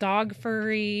get all dog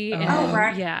furry.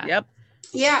 Right. Yeah. Yep.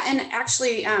 Yeah, and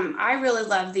actually, I really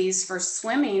love these for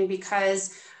swimming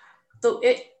because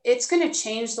it's going to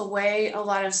change the way a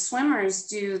lot of swimmers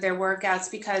do their workouts,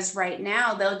 because right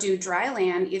now they'll do dry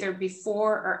land either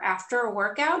before or after a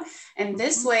workout. And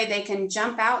this way they can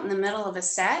jump out in the middle of a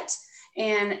set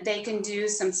and they can do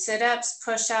some sit-ups,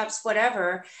 push-ups,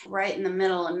 whatever, right in the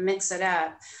middle and mix it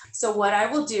up. So what I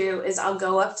will do is I'll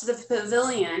go up to the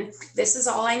pavilion. This is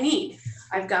all I need.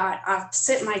 I'll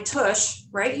sit my tush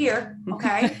right here.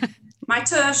 Okay. My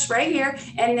tush right here.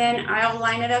 And then I'll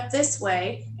line it up this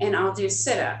way and I'll do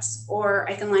sit-ups, or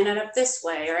I can line it up this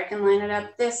way, or I can line it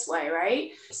up this way.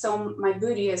 Right. So my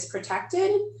booty is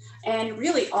protected, and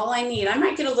really all I need, I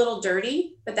might get a little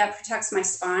dirty, but that protects my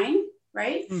spine.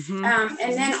 Right. And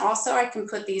then also I can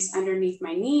put these underneath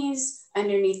my knees,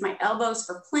 underneath my elbows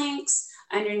for planks,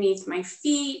 underneath my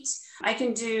feet. I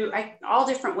can do all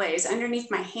different ways, underneath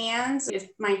my hands if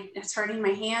it's hurting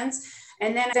my hands.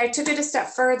 And then I took it a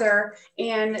step further,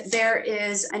 and there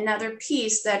is another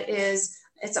piece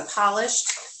it's a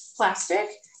polished plastic.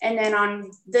 And then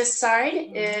on this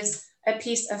side is a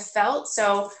piece of felt.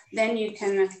 So then you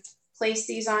can place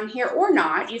these on here or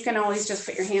not. You can always just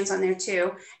put your hands on there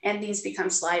too. And these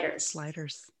become sliders.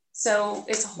 So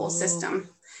it's a whole system.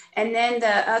 And then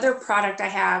the other product I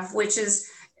have, which is,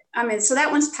 so that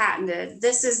one's patented.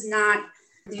 This is not,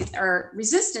 these are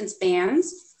resistance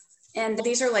bands. And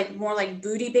these are more like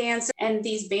booty bands. And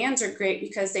these bands are great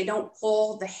because they don't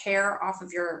pull the hair off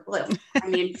of your lip. I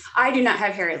mean, I do not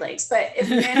have hairy legs, but if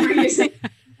men are using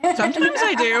sometimes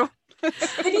I do. But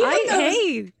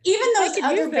even those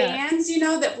other bands,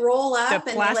 that roll up.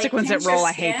 The plastic ones that roll,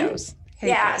 I hate those.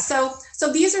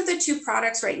 So these are the two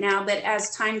products right now, but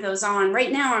as time goes on,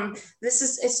 right now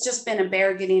it's just been a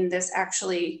bear getting this.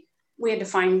 Actually, we had to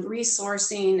find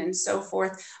resourcing and so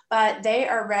forth, but they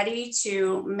are ready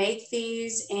to make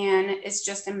these, and it's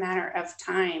just a matter of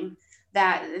time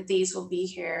that these will be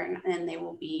here and they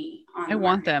will be on. I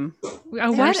want them.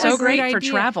 They're so great for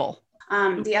travel.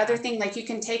 The other thing, you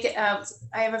can take it up.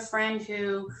 I have a friend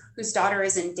whose daughter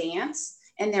is in dance,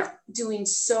 and they're doing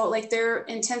they're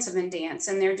intensive in dance,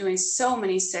 and they're doing so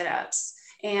many sit-ups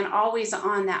and always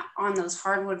on those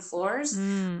hardwood floors.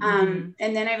 And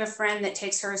then I have a friend that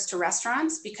takes hers to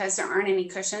restaurants because there aren't any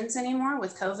cushions anymore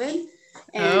with COVID.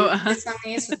 And it's on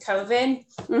these with COVID.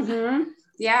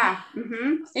 Yeah.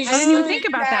 I didn't even think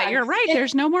about that. You're right.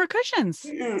 There's no more cushions.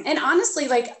 And honestly,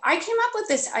 I came up with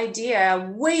this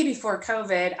idea way before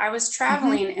COVID. I was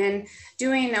traveling and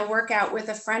doing a workout with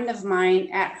a friend of mine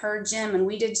at her gym, and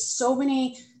we did so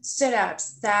many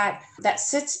sit-ups that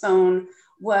sits bone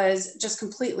was just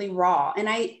completely raw. And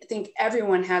I think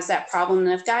everyone has that problem.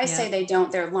 And if guys say they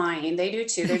don't, they're lying. They do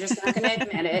too. They're just not going to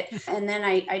admit it. And then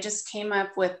I just came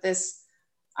up with this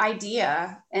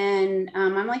idea, and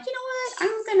I'm like, you know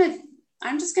what,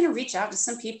 I'm just going to reach out to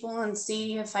some people and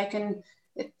see if I can,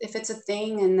 if it's a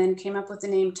thing. And then came up with the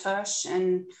name Tush.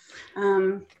 And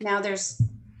now there's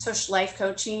Tush Life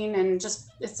Coaching, and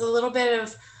just, it's a little bit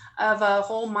of a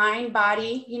whole mind,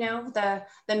 body,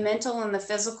 the mental and the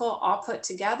physical all put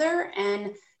together,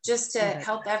 and just to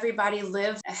help everybody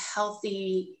live a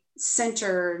healthy,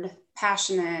 centered,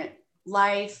 passionate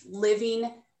life,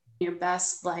 living your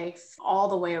best life all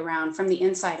the way around from the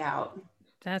inside out.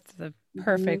 That's the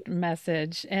perfect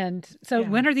message. And so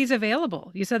when are these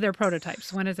available? You said they're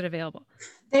prototypes. When is it available?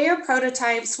 They are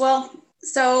prototypes. Well,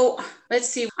 so let's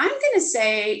see. I'm going to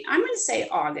say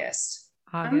August.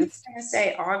 I'm just going to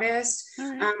say August.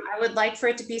 Right. I would like for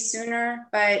it to be sooner,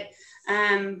 but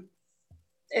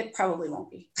it probably won't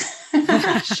be.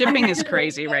 Shipping is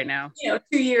crazy right now.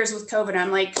 2 years with COVID,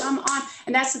 I'm like, come on.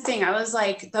 And that's the thing. I was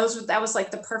like, that was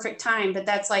like the perfect time, but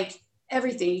that's like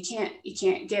everything. You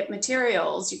can't get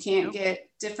materials. You can't get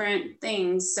different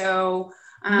things. So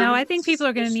no, I think people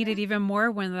are going to need it even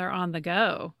more when they're on the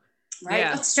go.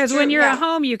 Right. Because when you're at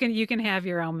home, you can have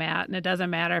your own mat, and it doesn't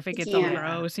matter if it gets all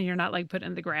gross and you're not put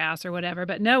in the grass or whatever.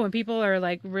 But no, when people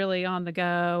are really on the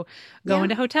go, going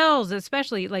to hotels,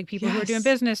 especially people who are doing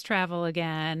business travel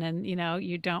again, and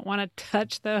you don't want to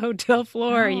touch the hotel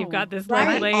floor. You've got this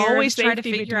layer. I always try to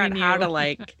figure out how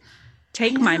to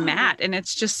take my mat, and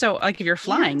it's just so if you're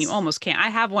flying, you almost can't. I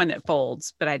have one that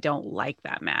folds, but I don't like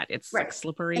that mat. It's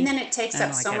slippery, and then it takes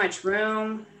up so much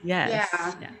room. Yeah.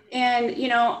 And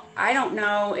I don't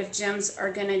know if gyms are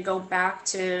going to go back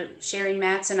to sharing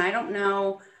mats, and I don't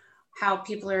know how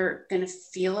people are going to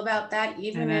feel about that,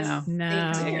 even if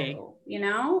they do.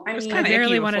 I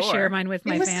barely want to share mine with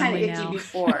my family now. It was kind of icky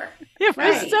before. It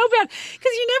was so bad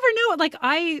because you never know.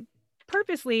 I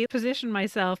purposely position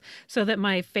myself so that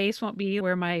my face won't be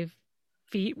where my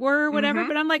feet were or whatever.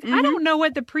 But I'm like, I don't know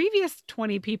what the previous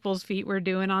 20 people's feet were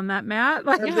doing on that mat.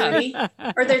 Like,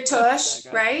 or their tush,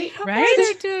 right?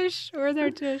 Or their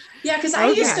tush. Yeah, because I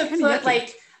used to put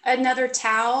like another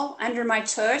towel under my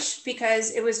tush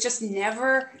because it was just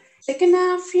never thick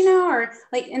enough, or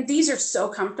like, and these are so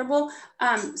comfortable.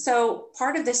 So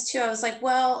part of this too, I was like,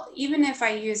 well, even if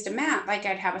I used a mat, like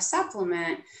I'd have a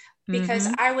supplement because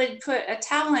I would put a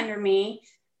towel under me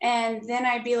and then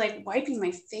I'd be like wiping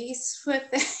my face with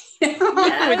it,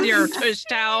 with your tush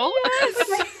towel.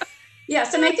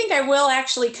 Yes, and I think I will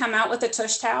actually come out with a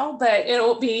tush towel, but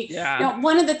it'll be,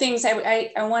 one of the things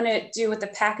I want to do with the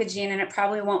packaging, and it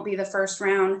probably won't be the first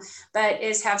round, but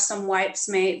is have some wipes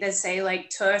made that say like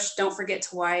tush, don't forget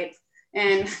to wipe.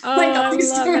 And like all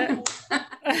these different.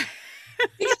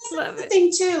 Because that's the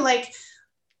thing too, like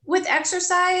with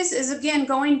exercise is again,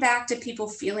 going back to people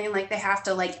feeling like they have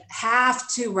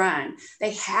to run,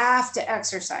 they have to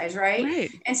exercise, right?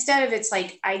 Instead of it's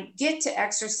like, I get to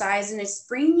exercise and it's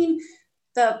bringing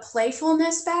the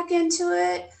playfulness back into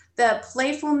it, the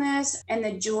playfulness and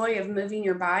the joy of moving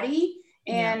your body.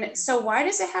 And so why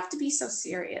does it have to be so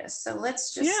serious? So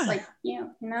let's just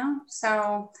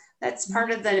so that's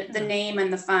part of the name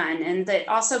and the fun. And that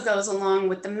also goes along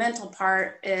with the mental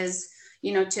part is,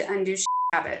 to undo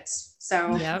habits.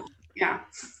 So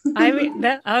I mean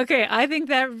I think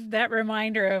that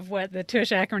reminder of what the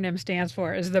TUSH acronym stands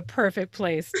for is the perfect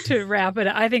place to wrap it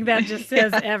up. I think that just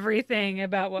says everything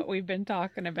about what we've been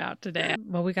talking about today.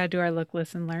 Well, we got to do our look,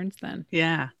 listen, learns then.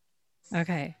 Yeah.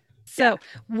 Okay. So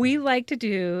we like to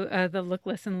do the Look,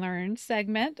 Listen, Learn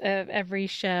segment of every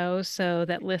show so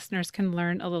that listeners can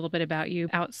learn a little bit about you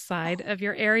outside of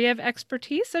your area of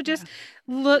expertise. So just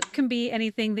look can be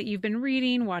anything that you've been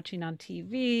reading, watching on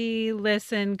TV,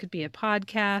 listen could be a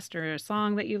podcast or a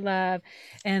song that you love,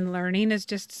 and learning is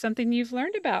just something you've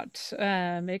learned about.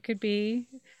 It could be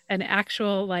an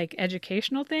actual like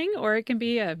educational thing, or it can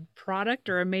be a product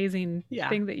or amazing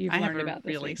thing that you've learned about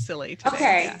this really week. silly today.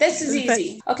 Okay, this is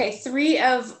easy. Okay, 3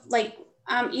 of like,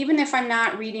 even if I'm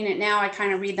not reading it now, I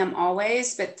kind of read them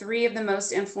always, but 3 of the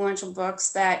most influential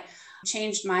books that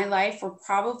changed my life were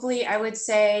probably, I would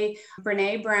say,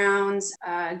 Brene Brown's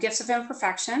Gifts of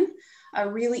Imperfection, a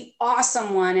really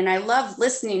awesome one. And I love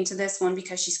listening to this one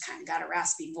because she's kind of got a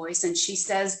raspy voice and she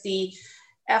says the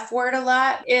F word a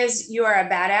lot, is You Are a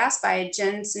Badass by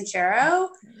Jen Sincero.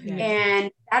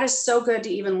 And that is so good to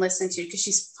even listen to because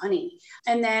she's funny.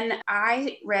 And then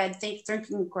I read Think, Drink,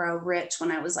 and Grow Rich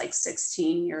when I was like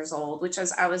 16 years old, which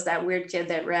was, I was that weird kid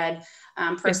that read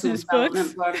personal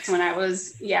development books when I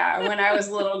was, when I was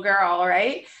a little girl,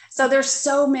 right? So there's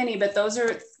so many, but those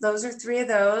are 3 of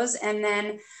those. And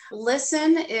then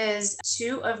listen is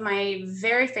 2 of my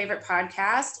very favorite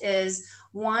podcasts is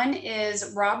one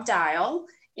is Rob Dial,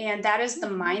 and that is the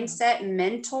Mindset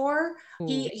Mentor.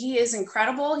 He is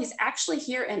incredible. He's actually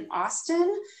here in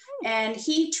Austin, and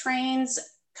he trains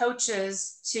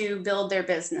coaches to build their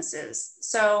businesses.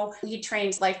 So he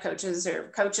trains life coaches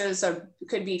or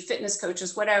could be fitness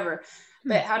coaches, whatever,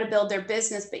 but how to build their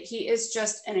business. But he is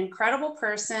just an incredible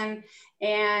person.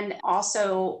 And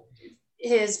also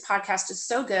his podcast is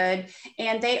so good,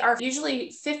 and they are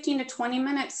usually 15 to 20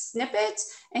 minute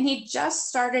snippets. And he just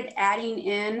started adding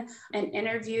in an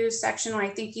interview section. I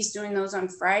think he's doing those on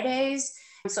Fridays.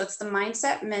 So it's the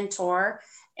Mindset Mentor.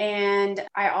 And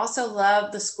I also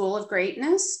love The School of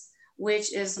Greatness,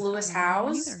 which is Lewis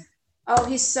Howes. Oh,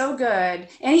 he's so good.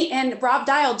 And Rob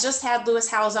Dial just had Lewis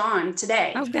Howes on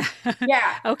today. Oh,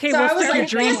 yeah. Okay. So I was like,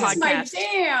 dream this podcast. is my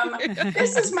jam.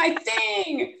 This is my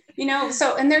thing.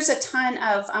 So, and there's a ton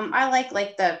of, I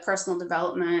like the personal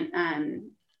development,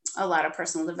 a lot of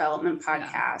personal development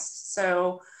podcasts.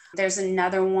 So there's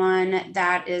another one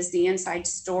that is The Inside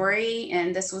Story.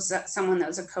 And this was someone that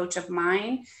was a coach of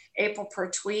mine, April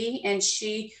Pertwee, and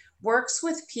she works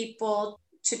with people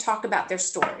to talk about their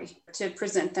story, to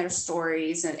present their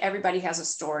stories, and everybody has a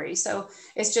story. So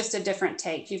it's just a different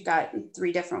take. You've got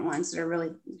 3 different ones that are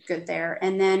really good there.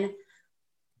 And then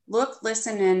Look,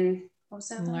 Listen, and what was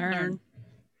that? Learn.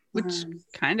 Which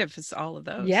kind of is all of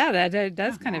those. Yeah, that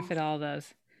does kind of fit all of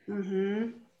those.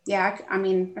 Mm-hmm. Yeah, I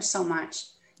mean, there's so much.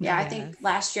 Yeah, I think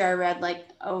last year I read like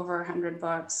over 100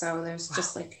 books. So there's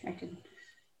just like, I could,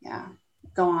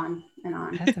 go on and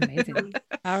on. That's amazing.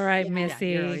 All right,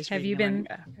 Missy, have you been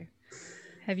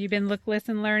Look,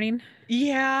 Listen, Learning?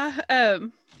 Yeah.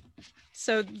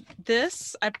 So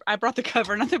this, I brought the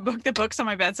cover, not the book. The book's on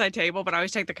my bedside table, but I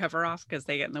always take the cover off because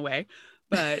they get in the way.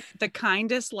 But The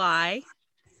Kindest Lie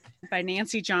by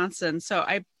Nancy Johnson. So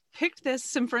I picked this.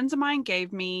 Some friends of mine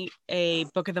gave me a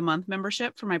Book of the Month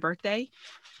membership for my birthday.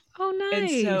 Oh, And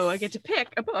so I nice. get to pick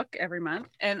a book every month.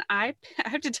 And I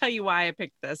have to tell you why I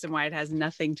picked this and why it has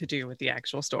nothing to do with the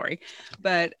actual story.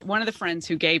 But one of the friends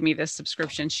who gave me this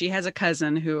subscription, she has a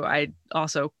cousin who I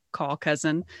also call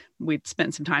cousin. We'd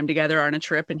spent some time together on a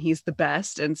trip and he's the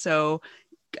best. And so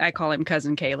I call him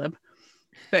Cousin Caleb.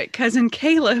 But Cousin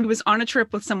Caleb was on a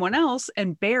trip with someone else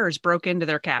and bears broke into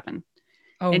their cabin.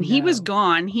 Oh, And he was no.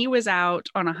 gone. He was out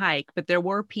on a hike, but there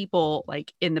were people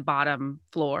like in the bottom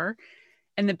floor.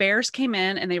 And the bears came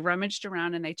in and they rummaged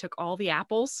around and they took all the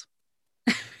apples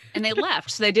and they left.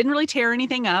 So they didn't really tear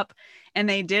anything up and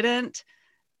they didn't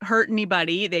hurt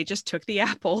anybody. They just took the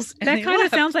apples. And That kind of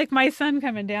left. sounds like my son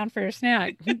coming down for a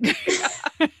snack.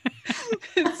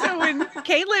 So when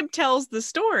Caleb tells the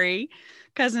story,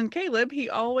 Cousin Caleb, he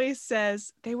always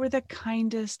says they were the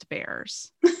kindest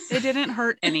bears. They didn't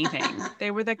hurt anything.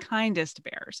 They were the kindest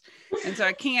bears. And so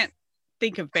I can't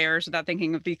think of bears without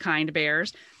thinking of the kind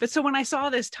bears. But so when I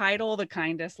saw this title, The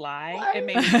Kindest Lie, it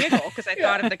made me giggle because I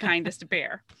thought of the kindest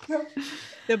bear.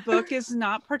 The book is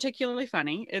not particularly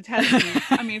funny. It has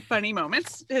some, funny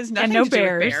moments. It has nothing no to do with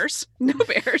bears. bears. No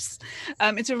bears.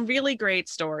 It's a really great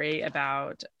story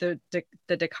about the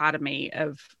dichotomy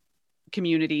of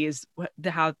communities,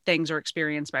 how things are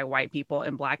experienced by white people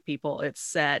and Black people. It's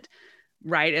set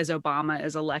right as Obama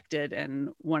is elected, and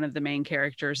one of the main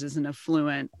characters is an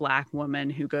affluent Black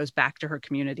woman who goes back to her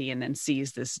community and then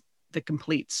sees the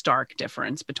complete stark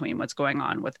difference between what's going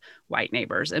on with white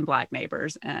neighbors and Black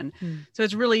neighbors. And so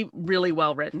it's really, really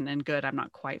well written and good. I'm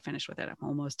not quite finished with it. I'm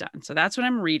almost done. So that's what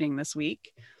I'm reading this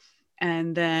week.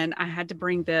 And then I had to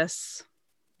bring this.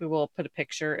 We will put a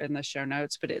picture in the show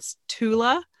notes, but it's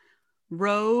Tula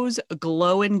Rose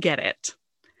Glow and Get It.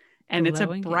 And it's a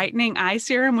brightening eye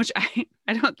serum, which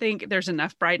I don't think there's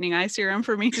enough brightening eye serum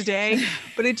for me today,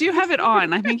 but I do have it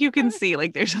on. I think you can see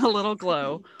like there's a little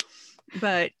glow,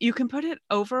 but you can put it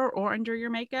over or under your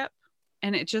makeup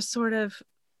and it just sort of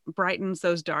brightens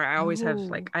those dark. I always have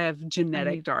I have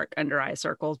genetic dark under eye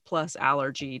circles plus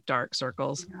allergy dark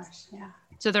circles. Oh my gosh, yeah.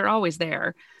 So they're always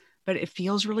there, but it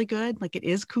feels really good. Like it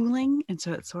is cooling. And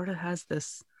so it sort of has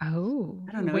this, I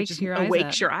don't know, wakes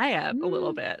your eye up a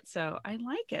little bit. So I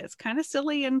like it. It's kind of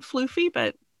silly and floofy,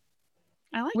 but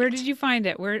I like it. Where did you find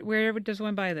it? Where does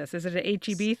one buy this? Is it an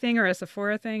H-E-B thing or a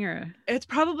Sephora thing or? It's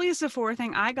probably a Sephora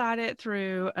thing. I got it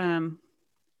through,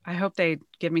 I hope they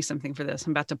give me something for this.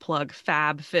 I'm about to plug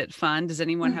FabFitFun. Does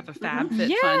anyone have a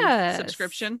FabFitFun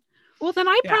subscription? Well, then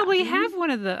I probably have one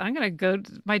of the. I'm gonna go.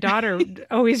 My daughter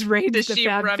always raids the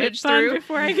FabFitFun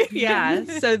before I get. Yeah.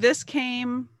 So this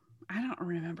came. I don't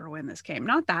remember when this came.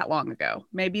 Not that long ago.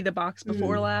 Maybe the box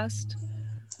before last.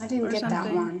 I didn't get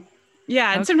that one.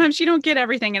 Yeah, and sometimes you don't get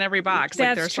everything in every box.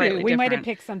 That's like true. We might have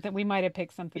picked something.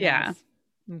 Yeah. Else.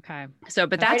 Okay. So,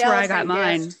 but that's where I got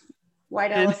mine. Gift.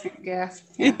 White elephant gift.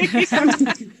 Yeah.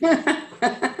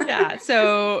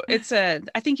 So it's I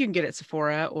think you can get it at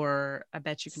Sephora, or I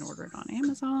bet you can order it on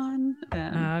Amazon.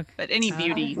 But any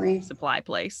beauty supply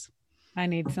place. I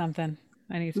need something.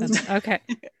 Okay.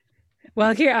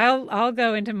 Well, here I'll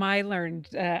go into my learned.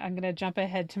 I'm going to jump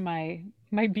ahead to my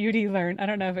beauty learn. I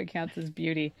don't know if it counts as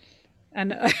beauty.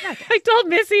 And I told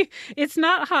Missy it's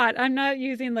not hot. I'm not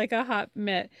using like a hot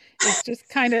mitt. It's just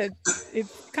kind of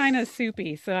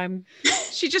soupy. So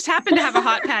She just happened to have a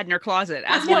hot pad in her closet.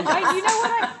 As one does. You know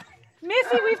what?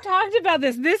 Missy, we've talked about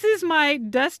this. This is my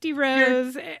dusty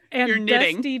rose and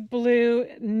dusty blue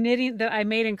knitting that I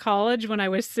made in college when I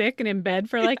was sick and in bed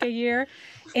for like a year.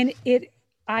 And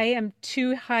I am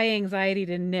too high anxiety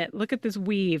to knit. Look at this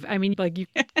weave. I mean, like you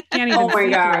can't even see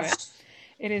through it.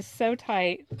 It is so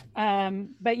tight.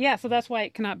 But yeah, so that's why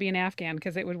it cannot be an Afghan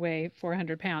because it would weigh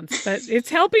 400 pounds. But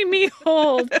it's helping me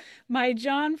hold my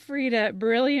John Frieda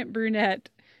Brilliant Brunette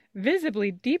Visibly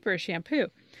Deeper shampoo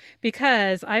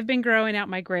because I've been growing out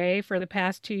my gray for the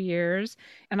past 2 years.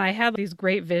 And I had these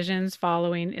great visions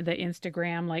following the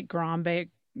Instagram, like Grombre,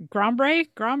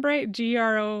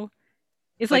 G-R-O.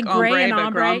 It's like gray and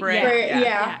ombre.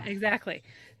 Yeah, exactly.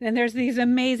 And there's these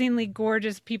amazingly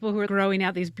gorgeous people who are growing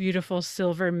out these beautiful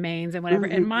silver manes and whatever.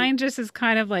 And mine just is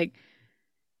kind of like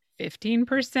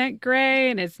 15%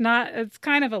 gray and it's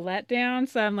kind of a letdown.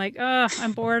 So I'm like, oh,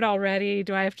 I'm bored already.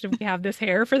 Do I have to have this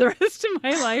hair for the rest of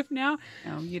my life now?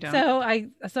 No, you don't. So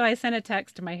I sent a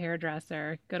text to my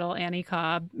hairdresser, good old Annie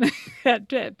Cobb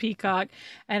at Peacock.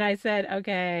 And I said,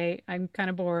 okay, I'm kind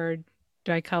of bored.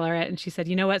 Do I color it? And she said,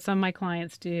 you know what some of my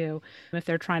clients do if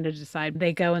they're trying to decide,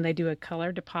 they go and they do a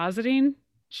color depositing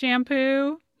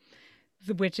shampoo,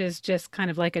 which is just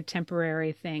kind of like a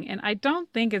temporary thing. And I don't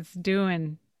think it's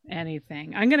doing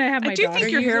anything. I'm going to have my daughter I do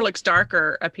think your hair looks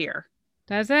darker up here.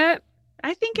 Does it?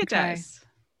 I think it does.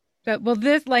 But well,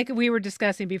 this, like we were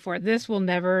discussing before, this will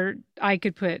never, I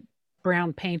could put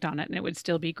brown paint on it and it would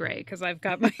still be gray because I've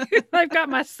got my I've got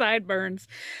my sideburns.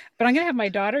 But I'm gonna have my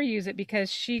daughter use it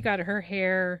because she got her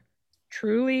hair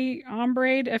truly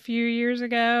ombre'd a few years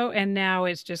ago, and now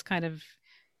it's just kind of,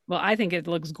 well, I think it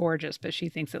looks gorgeous, but she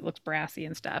thinks it looks brassy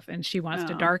and stuff, and she wants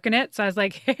to Oh. darken it. So I was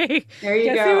like, "Hey, There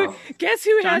you guess go. guess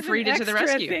who John has Frieda an to the extra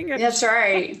rescue. thing of That's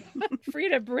right.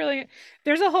 Frida, brilliant.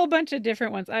 There's a whole bunch of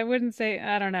different ones. I wouldn't say,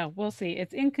 I don't know. We'll see.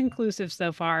 It's inconclusive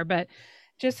so far, but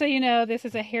just so you know, this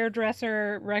is a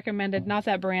hairdresser recommended, not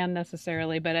that brand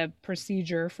necessarily, but a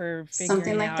procedure for Something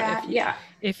figuring like out that. Yeah.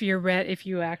 if you're if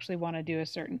you actually want to do a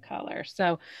certain color.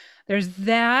 So there's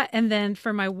that. And then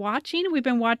for my watching, we've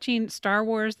been watching Star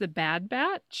Wars: The Bad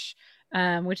Batch,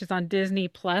 which is on Disney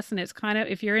Plus, and it's kind of,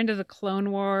 if you're into the Clone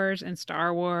Wars and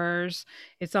Star Wars,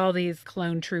 it's all these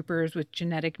clone troopers with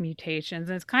genetic mutations,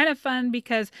 and it's kind of fun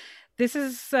because this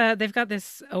is they've got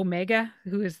this Omega,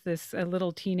 who is this a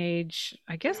little teenage,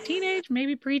 I guess teenage,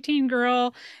 maybe preteen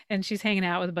girl, and she's hanging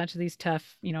out with a bunch of these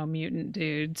tough, mutant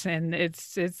dudes, and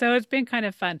it's so it's been kind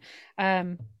of fun.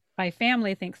 My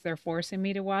family thinks they're forcing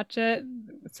me to watch it,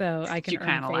 so I can You earn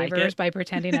kinda like favors it. by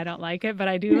pretending I don't like it, but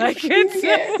I do like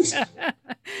it. So.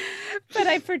 But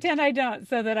I pretend I don't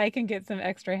so that I can get some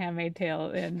extra Handmaid's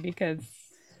Tale in because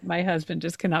my husband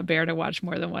just cannot bear to watch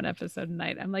more than one episode a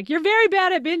night. I'm like, you're very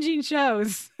bad at binging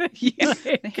shows. Yeah.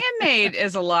 Like, The Handmaid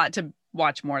is a lot to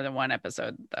watch more than one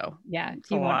episode, though. yeah, It's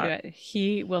he a won't lot. do it.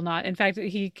 He will not. In fact,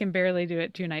 he can barely do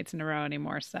it 2 nights in a row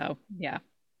anymore. So yeah,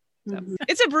 Mhm.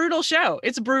 It's a brutal show.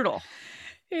 It's brutal.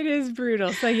 it is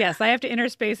brutal. So yes, I have to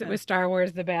interspace it with Star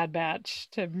Wars: The Bad Batch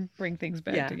to bring things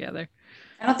back Yeah. together.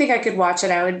 I don't think I could watch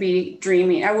it. I would be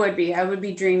dreaming. I would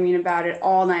be dreaming about it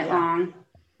all night Yeah. long.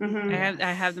 Mhm.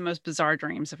 I have the most bizarre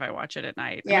dreams if I watch it at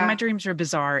night. I Yeah. mean, my dreams are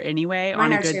bizarre anyway Mine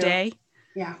on a are good too. day.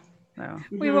 Yeah. So,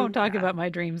 We Mhm. won't talk Yeah. about my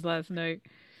dreams last night.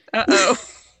 uh-oh.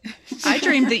 I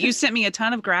dreamed that you sent me a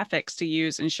ton of graphics to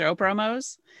use in show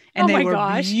promos, and Oh they my were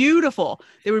gosh. beautiful.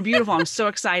 They were beautiful. I'm so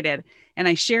excited. And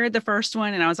I shared the first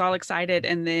one and I was all excited.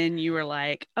 And then you were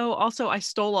like, oh, also I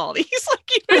stole all these.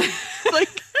 Like you like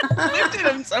lifted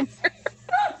them somewhere.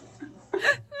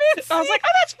 I was like,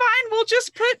 oh, that's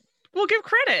fine. We'll give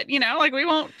credit, like we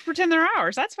won't pretend they're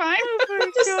ours. That's fine. Oh my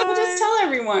We'll just God. tell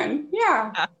everyone.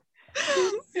 Yeah.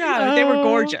 Yeah, they were Oh.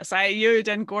 gorgeous. You had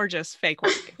done gorgeous fake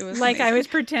work. It was Like I amazing. was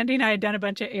pretending I had done a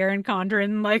bunch of Aaron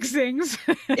Condren like things.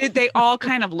 They all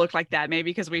kind of look like that,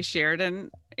 maybe because we shared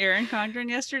an Erin Condren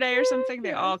yesterday or something.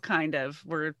 They all kind of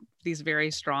were these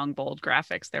very strong, bold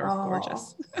graphics. They were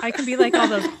gorgeous. I can be like all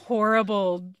those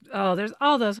horrible, there's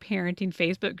all those parenting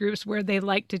Facebook groups where they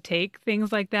like to take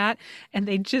things like that and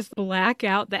they just black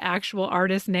out the actual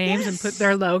artist names and put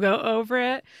their logo over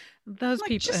it. Those Like,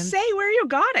 people. just say where you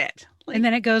got it. Like, And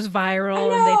then it goes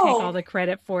viral I and they take know. all the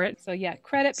credit for it. So yeah,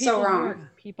 credit So people's wrong.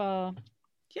 work. People,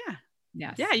 yeah,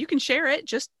 yes. yeah, you can share it.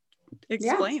 Just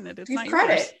explain that it's Give not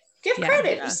credit. yours. Give Yeah.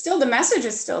 credit. Yeah. Still, the message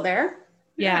is still there.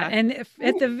 Yeah, Yeah. and if,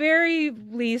 at the very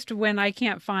least, when I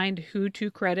can't find who to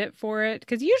credit for it,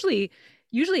 because usually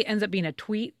it ends up being a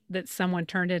tweet that someone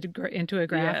turned into a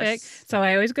graphic. Yes. So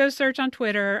I always go search on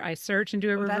Twitter. I search and do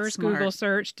a Oh, that's reverse Google smart.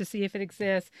 search to see if it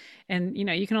exists. And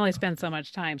you can only spend so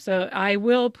much time. So I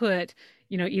will put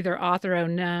either author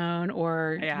unknown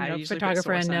or Yeah, I usually put photographer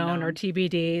source unknown or unknown.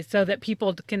 TBD, so that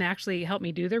people can actually help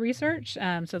me do the research, so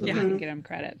that we Yeah. can get them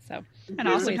credit. So And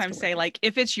I'll Ways to sometimes work say, it. like,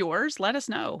 if it's yours, let us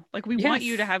know. Like, we want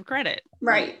you Yes. to have credit.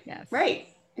 Right. yes, Right.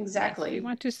 we Exactly.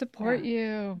 want to support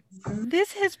you. Mhm.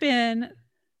 This has been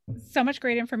so much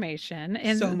great information,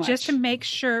 and So just to much. make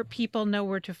sure people know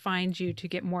where to find you to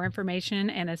get more information,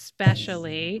 and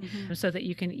especially Mhm. so that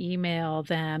you can email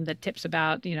them the tips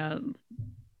about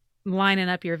lining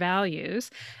up your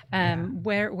values.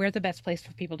 Where the best place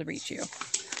for people to reach you?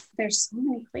 There's so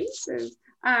many places.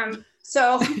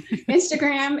 So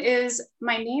Instagram is,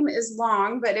 my name is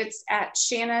long, but it's at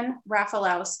Shannon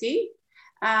Rafalowski,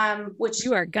 which,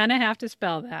 You are gonna have to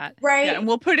spell that. right. Yeah, and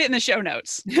we'll put it in the show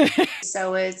notes.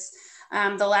 So it's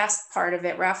the last part of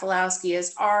it. Rafalowski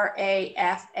is Rafalowski,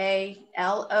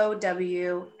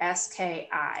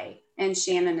 and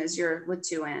Shannon is with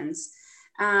 2 N's.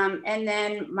 And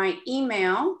then my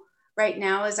email right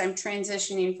now, as I'm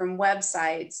transitioning from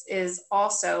websites, is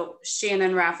also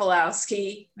Shannon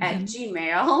Rafalowski at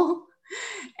Gmail.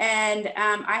 And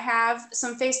I have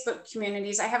some Facebook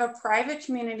communities. I have a private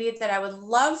community that I would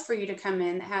love for you to come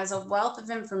in that has a wealth of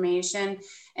information,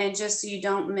 and just so you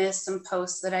don't miss some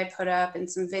posts that I put up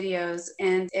and some videos.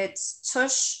 And it's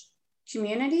Tush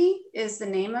Community is the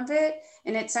name of it.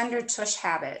 And it's under Tush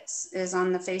Habits is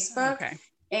on the Facebook. Okay.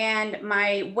 And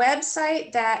my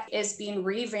website that is being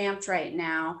revamped right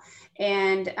now.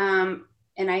 And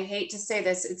I hate to say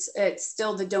this, it's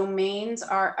still, the domains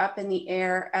are up in the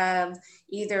air of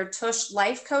either Tush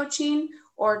Life Coaching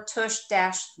or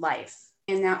Tush-Life.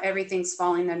 And now everything's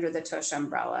falling under the Tush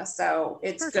umbrella. So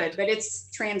it's Perfect. Good, but it's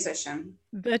transition.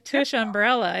 The Tush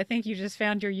umbrella. I think you just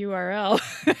found your URL.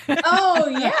 Oh,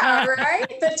 yeah,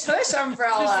 right? The Tush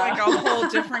umbrella. Just like a whole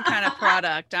different kind of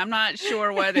product. I'm not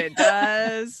sure what it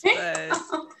does, but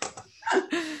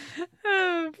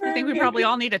I think we probably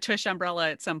all need a Tush umbrella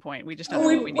at some point. We just don't know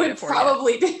what we need it for. We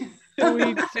probably do.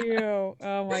 We do.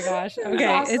 Oh my gosh. Okay.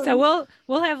 Awesome. So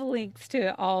we'll have links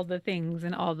to all the things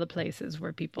and all the places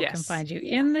where people can find you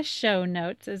in the show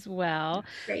notes as well.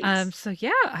 Great. So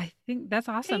yeah, I think that's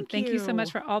awesome. Thank you so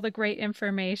much for all the great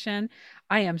information.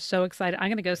 I am so excited. I'm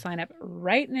going to go sign up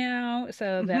right now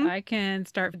so that I can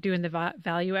start doing the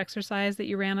value exercise that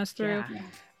you ran us through. Yeah.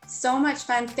 So much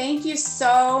fun. Thank you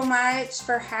so much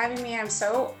for having me. I'm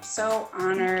so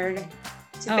honored.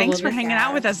 Thanks for hanging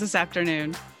out with us this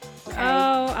afternoon. Okay.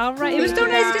 Oh, all right. It was so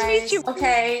nice to meet you.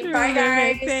 Okay. Bye,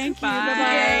 guys. Thank you.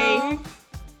 Bye. Bye.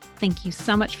 Thank you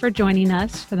so much for joining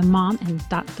us for the Mom and ...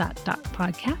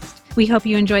 podcast. We hope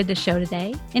you enjoyed the show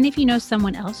today. And if you know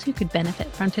someone else who could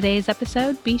benefit from today's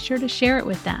episode, be sure to share it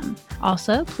with them.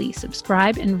 Also, please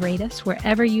subscribe and rate us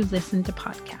wherever you listen to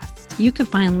podcasts. You can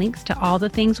find links to all the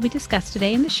things we discussed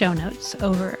today in the show notes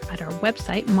over at our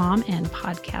website,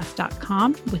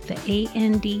 momandpodcast.com, with the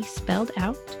AND spelled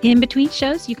out. In between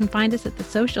shows, you can find us at the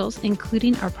socials,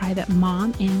 including our private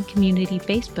Mom and Community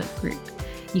Facebook group.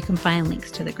 You can find links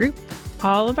to the group,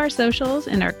 all of our socials,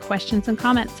 and our questions and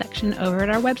comments section over at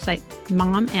our website,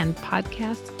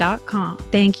 momandpodcast.com.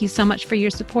 Thank you so much for your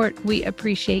support. We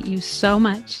appreciate you so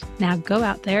much. Now go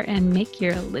out there and make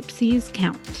your ellipses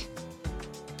count.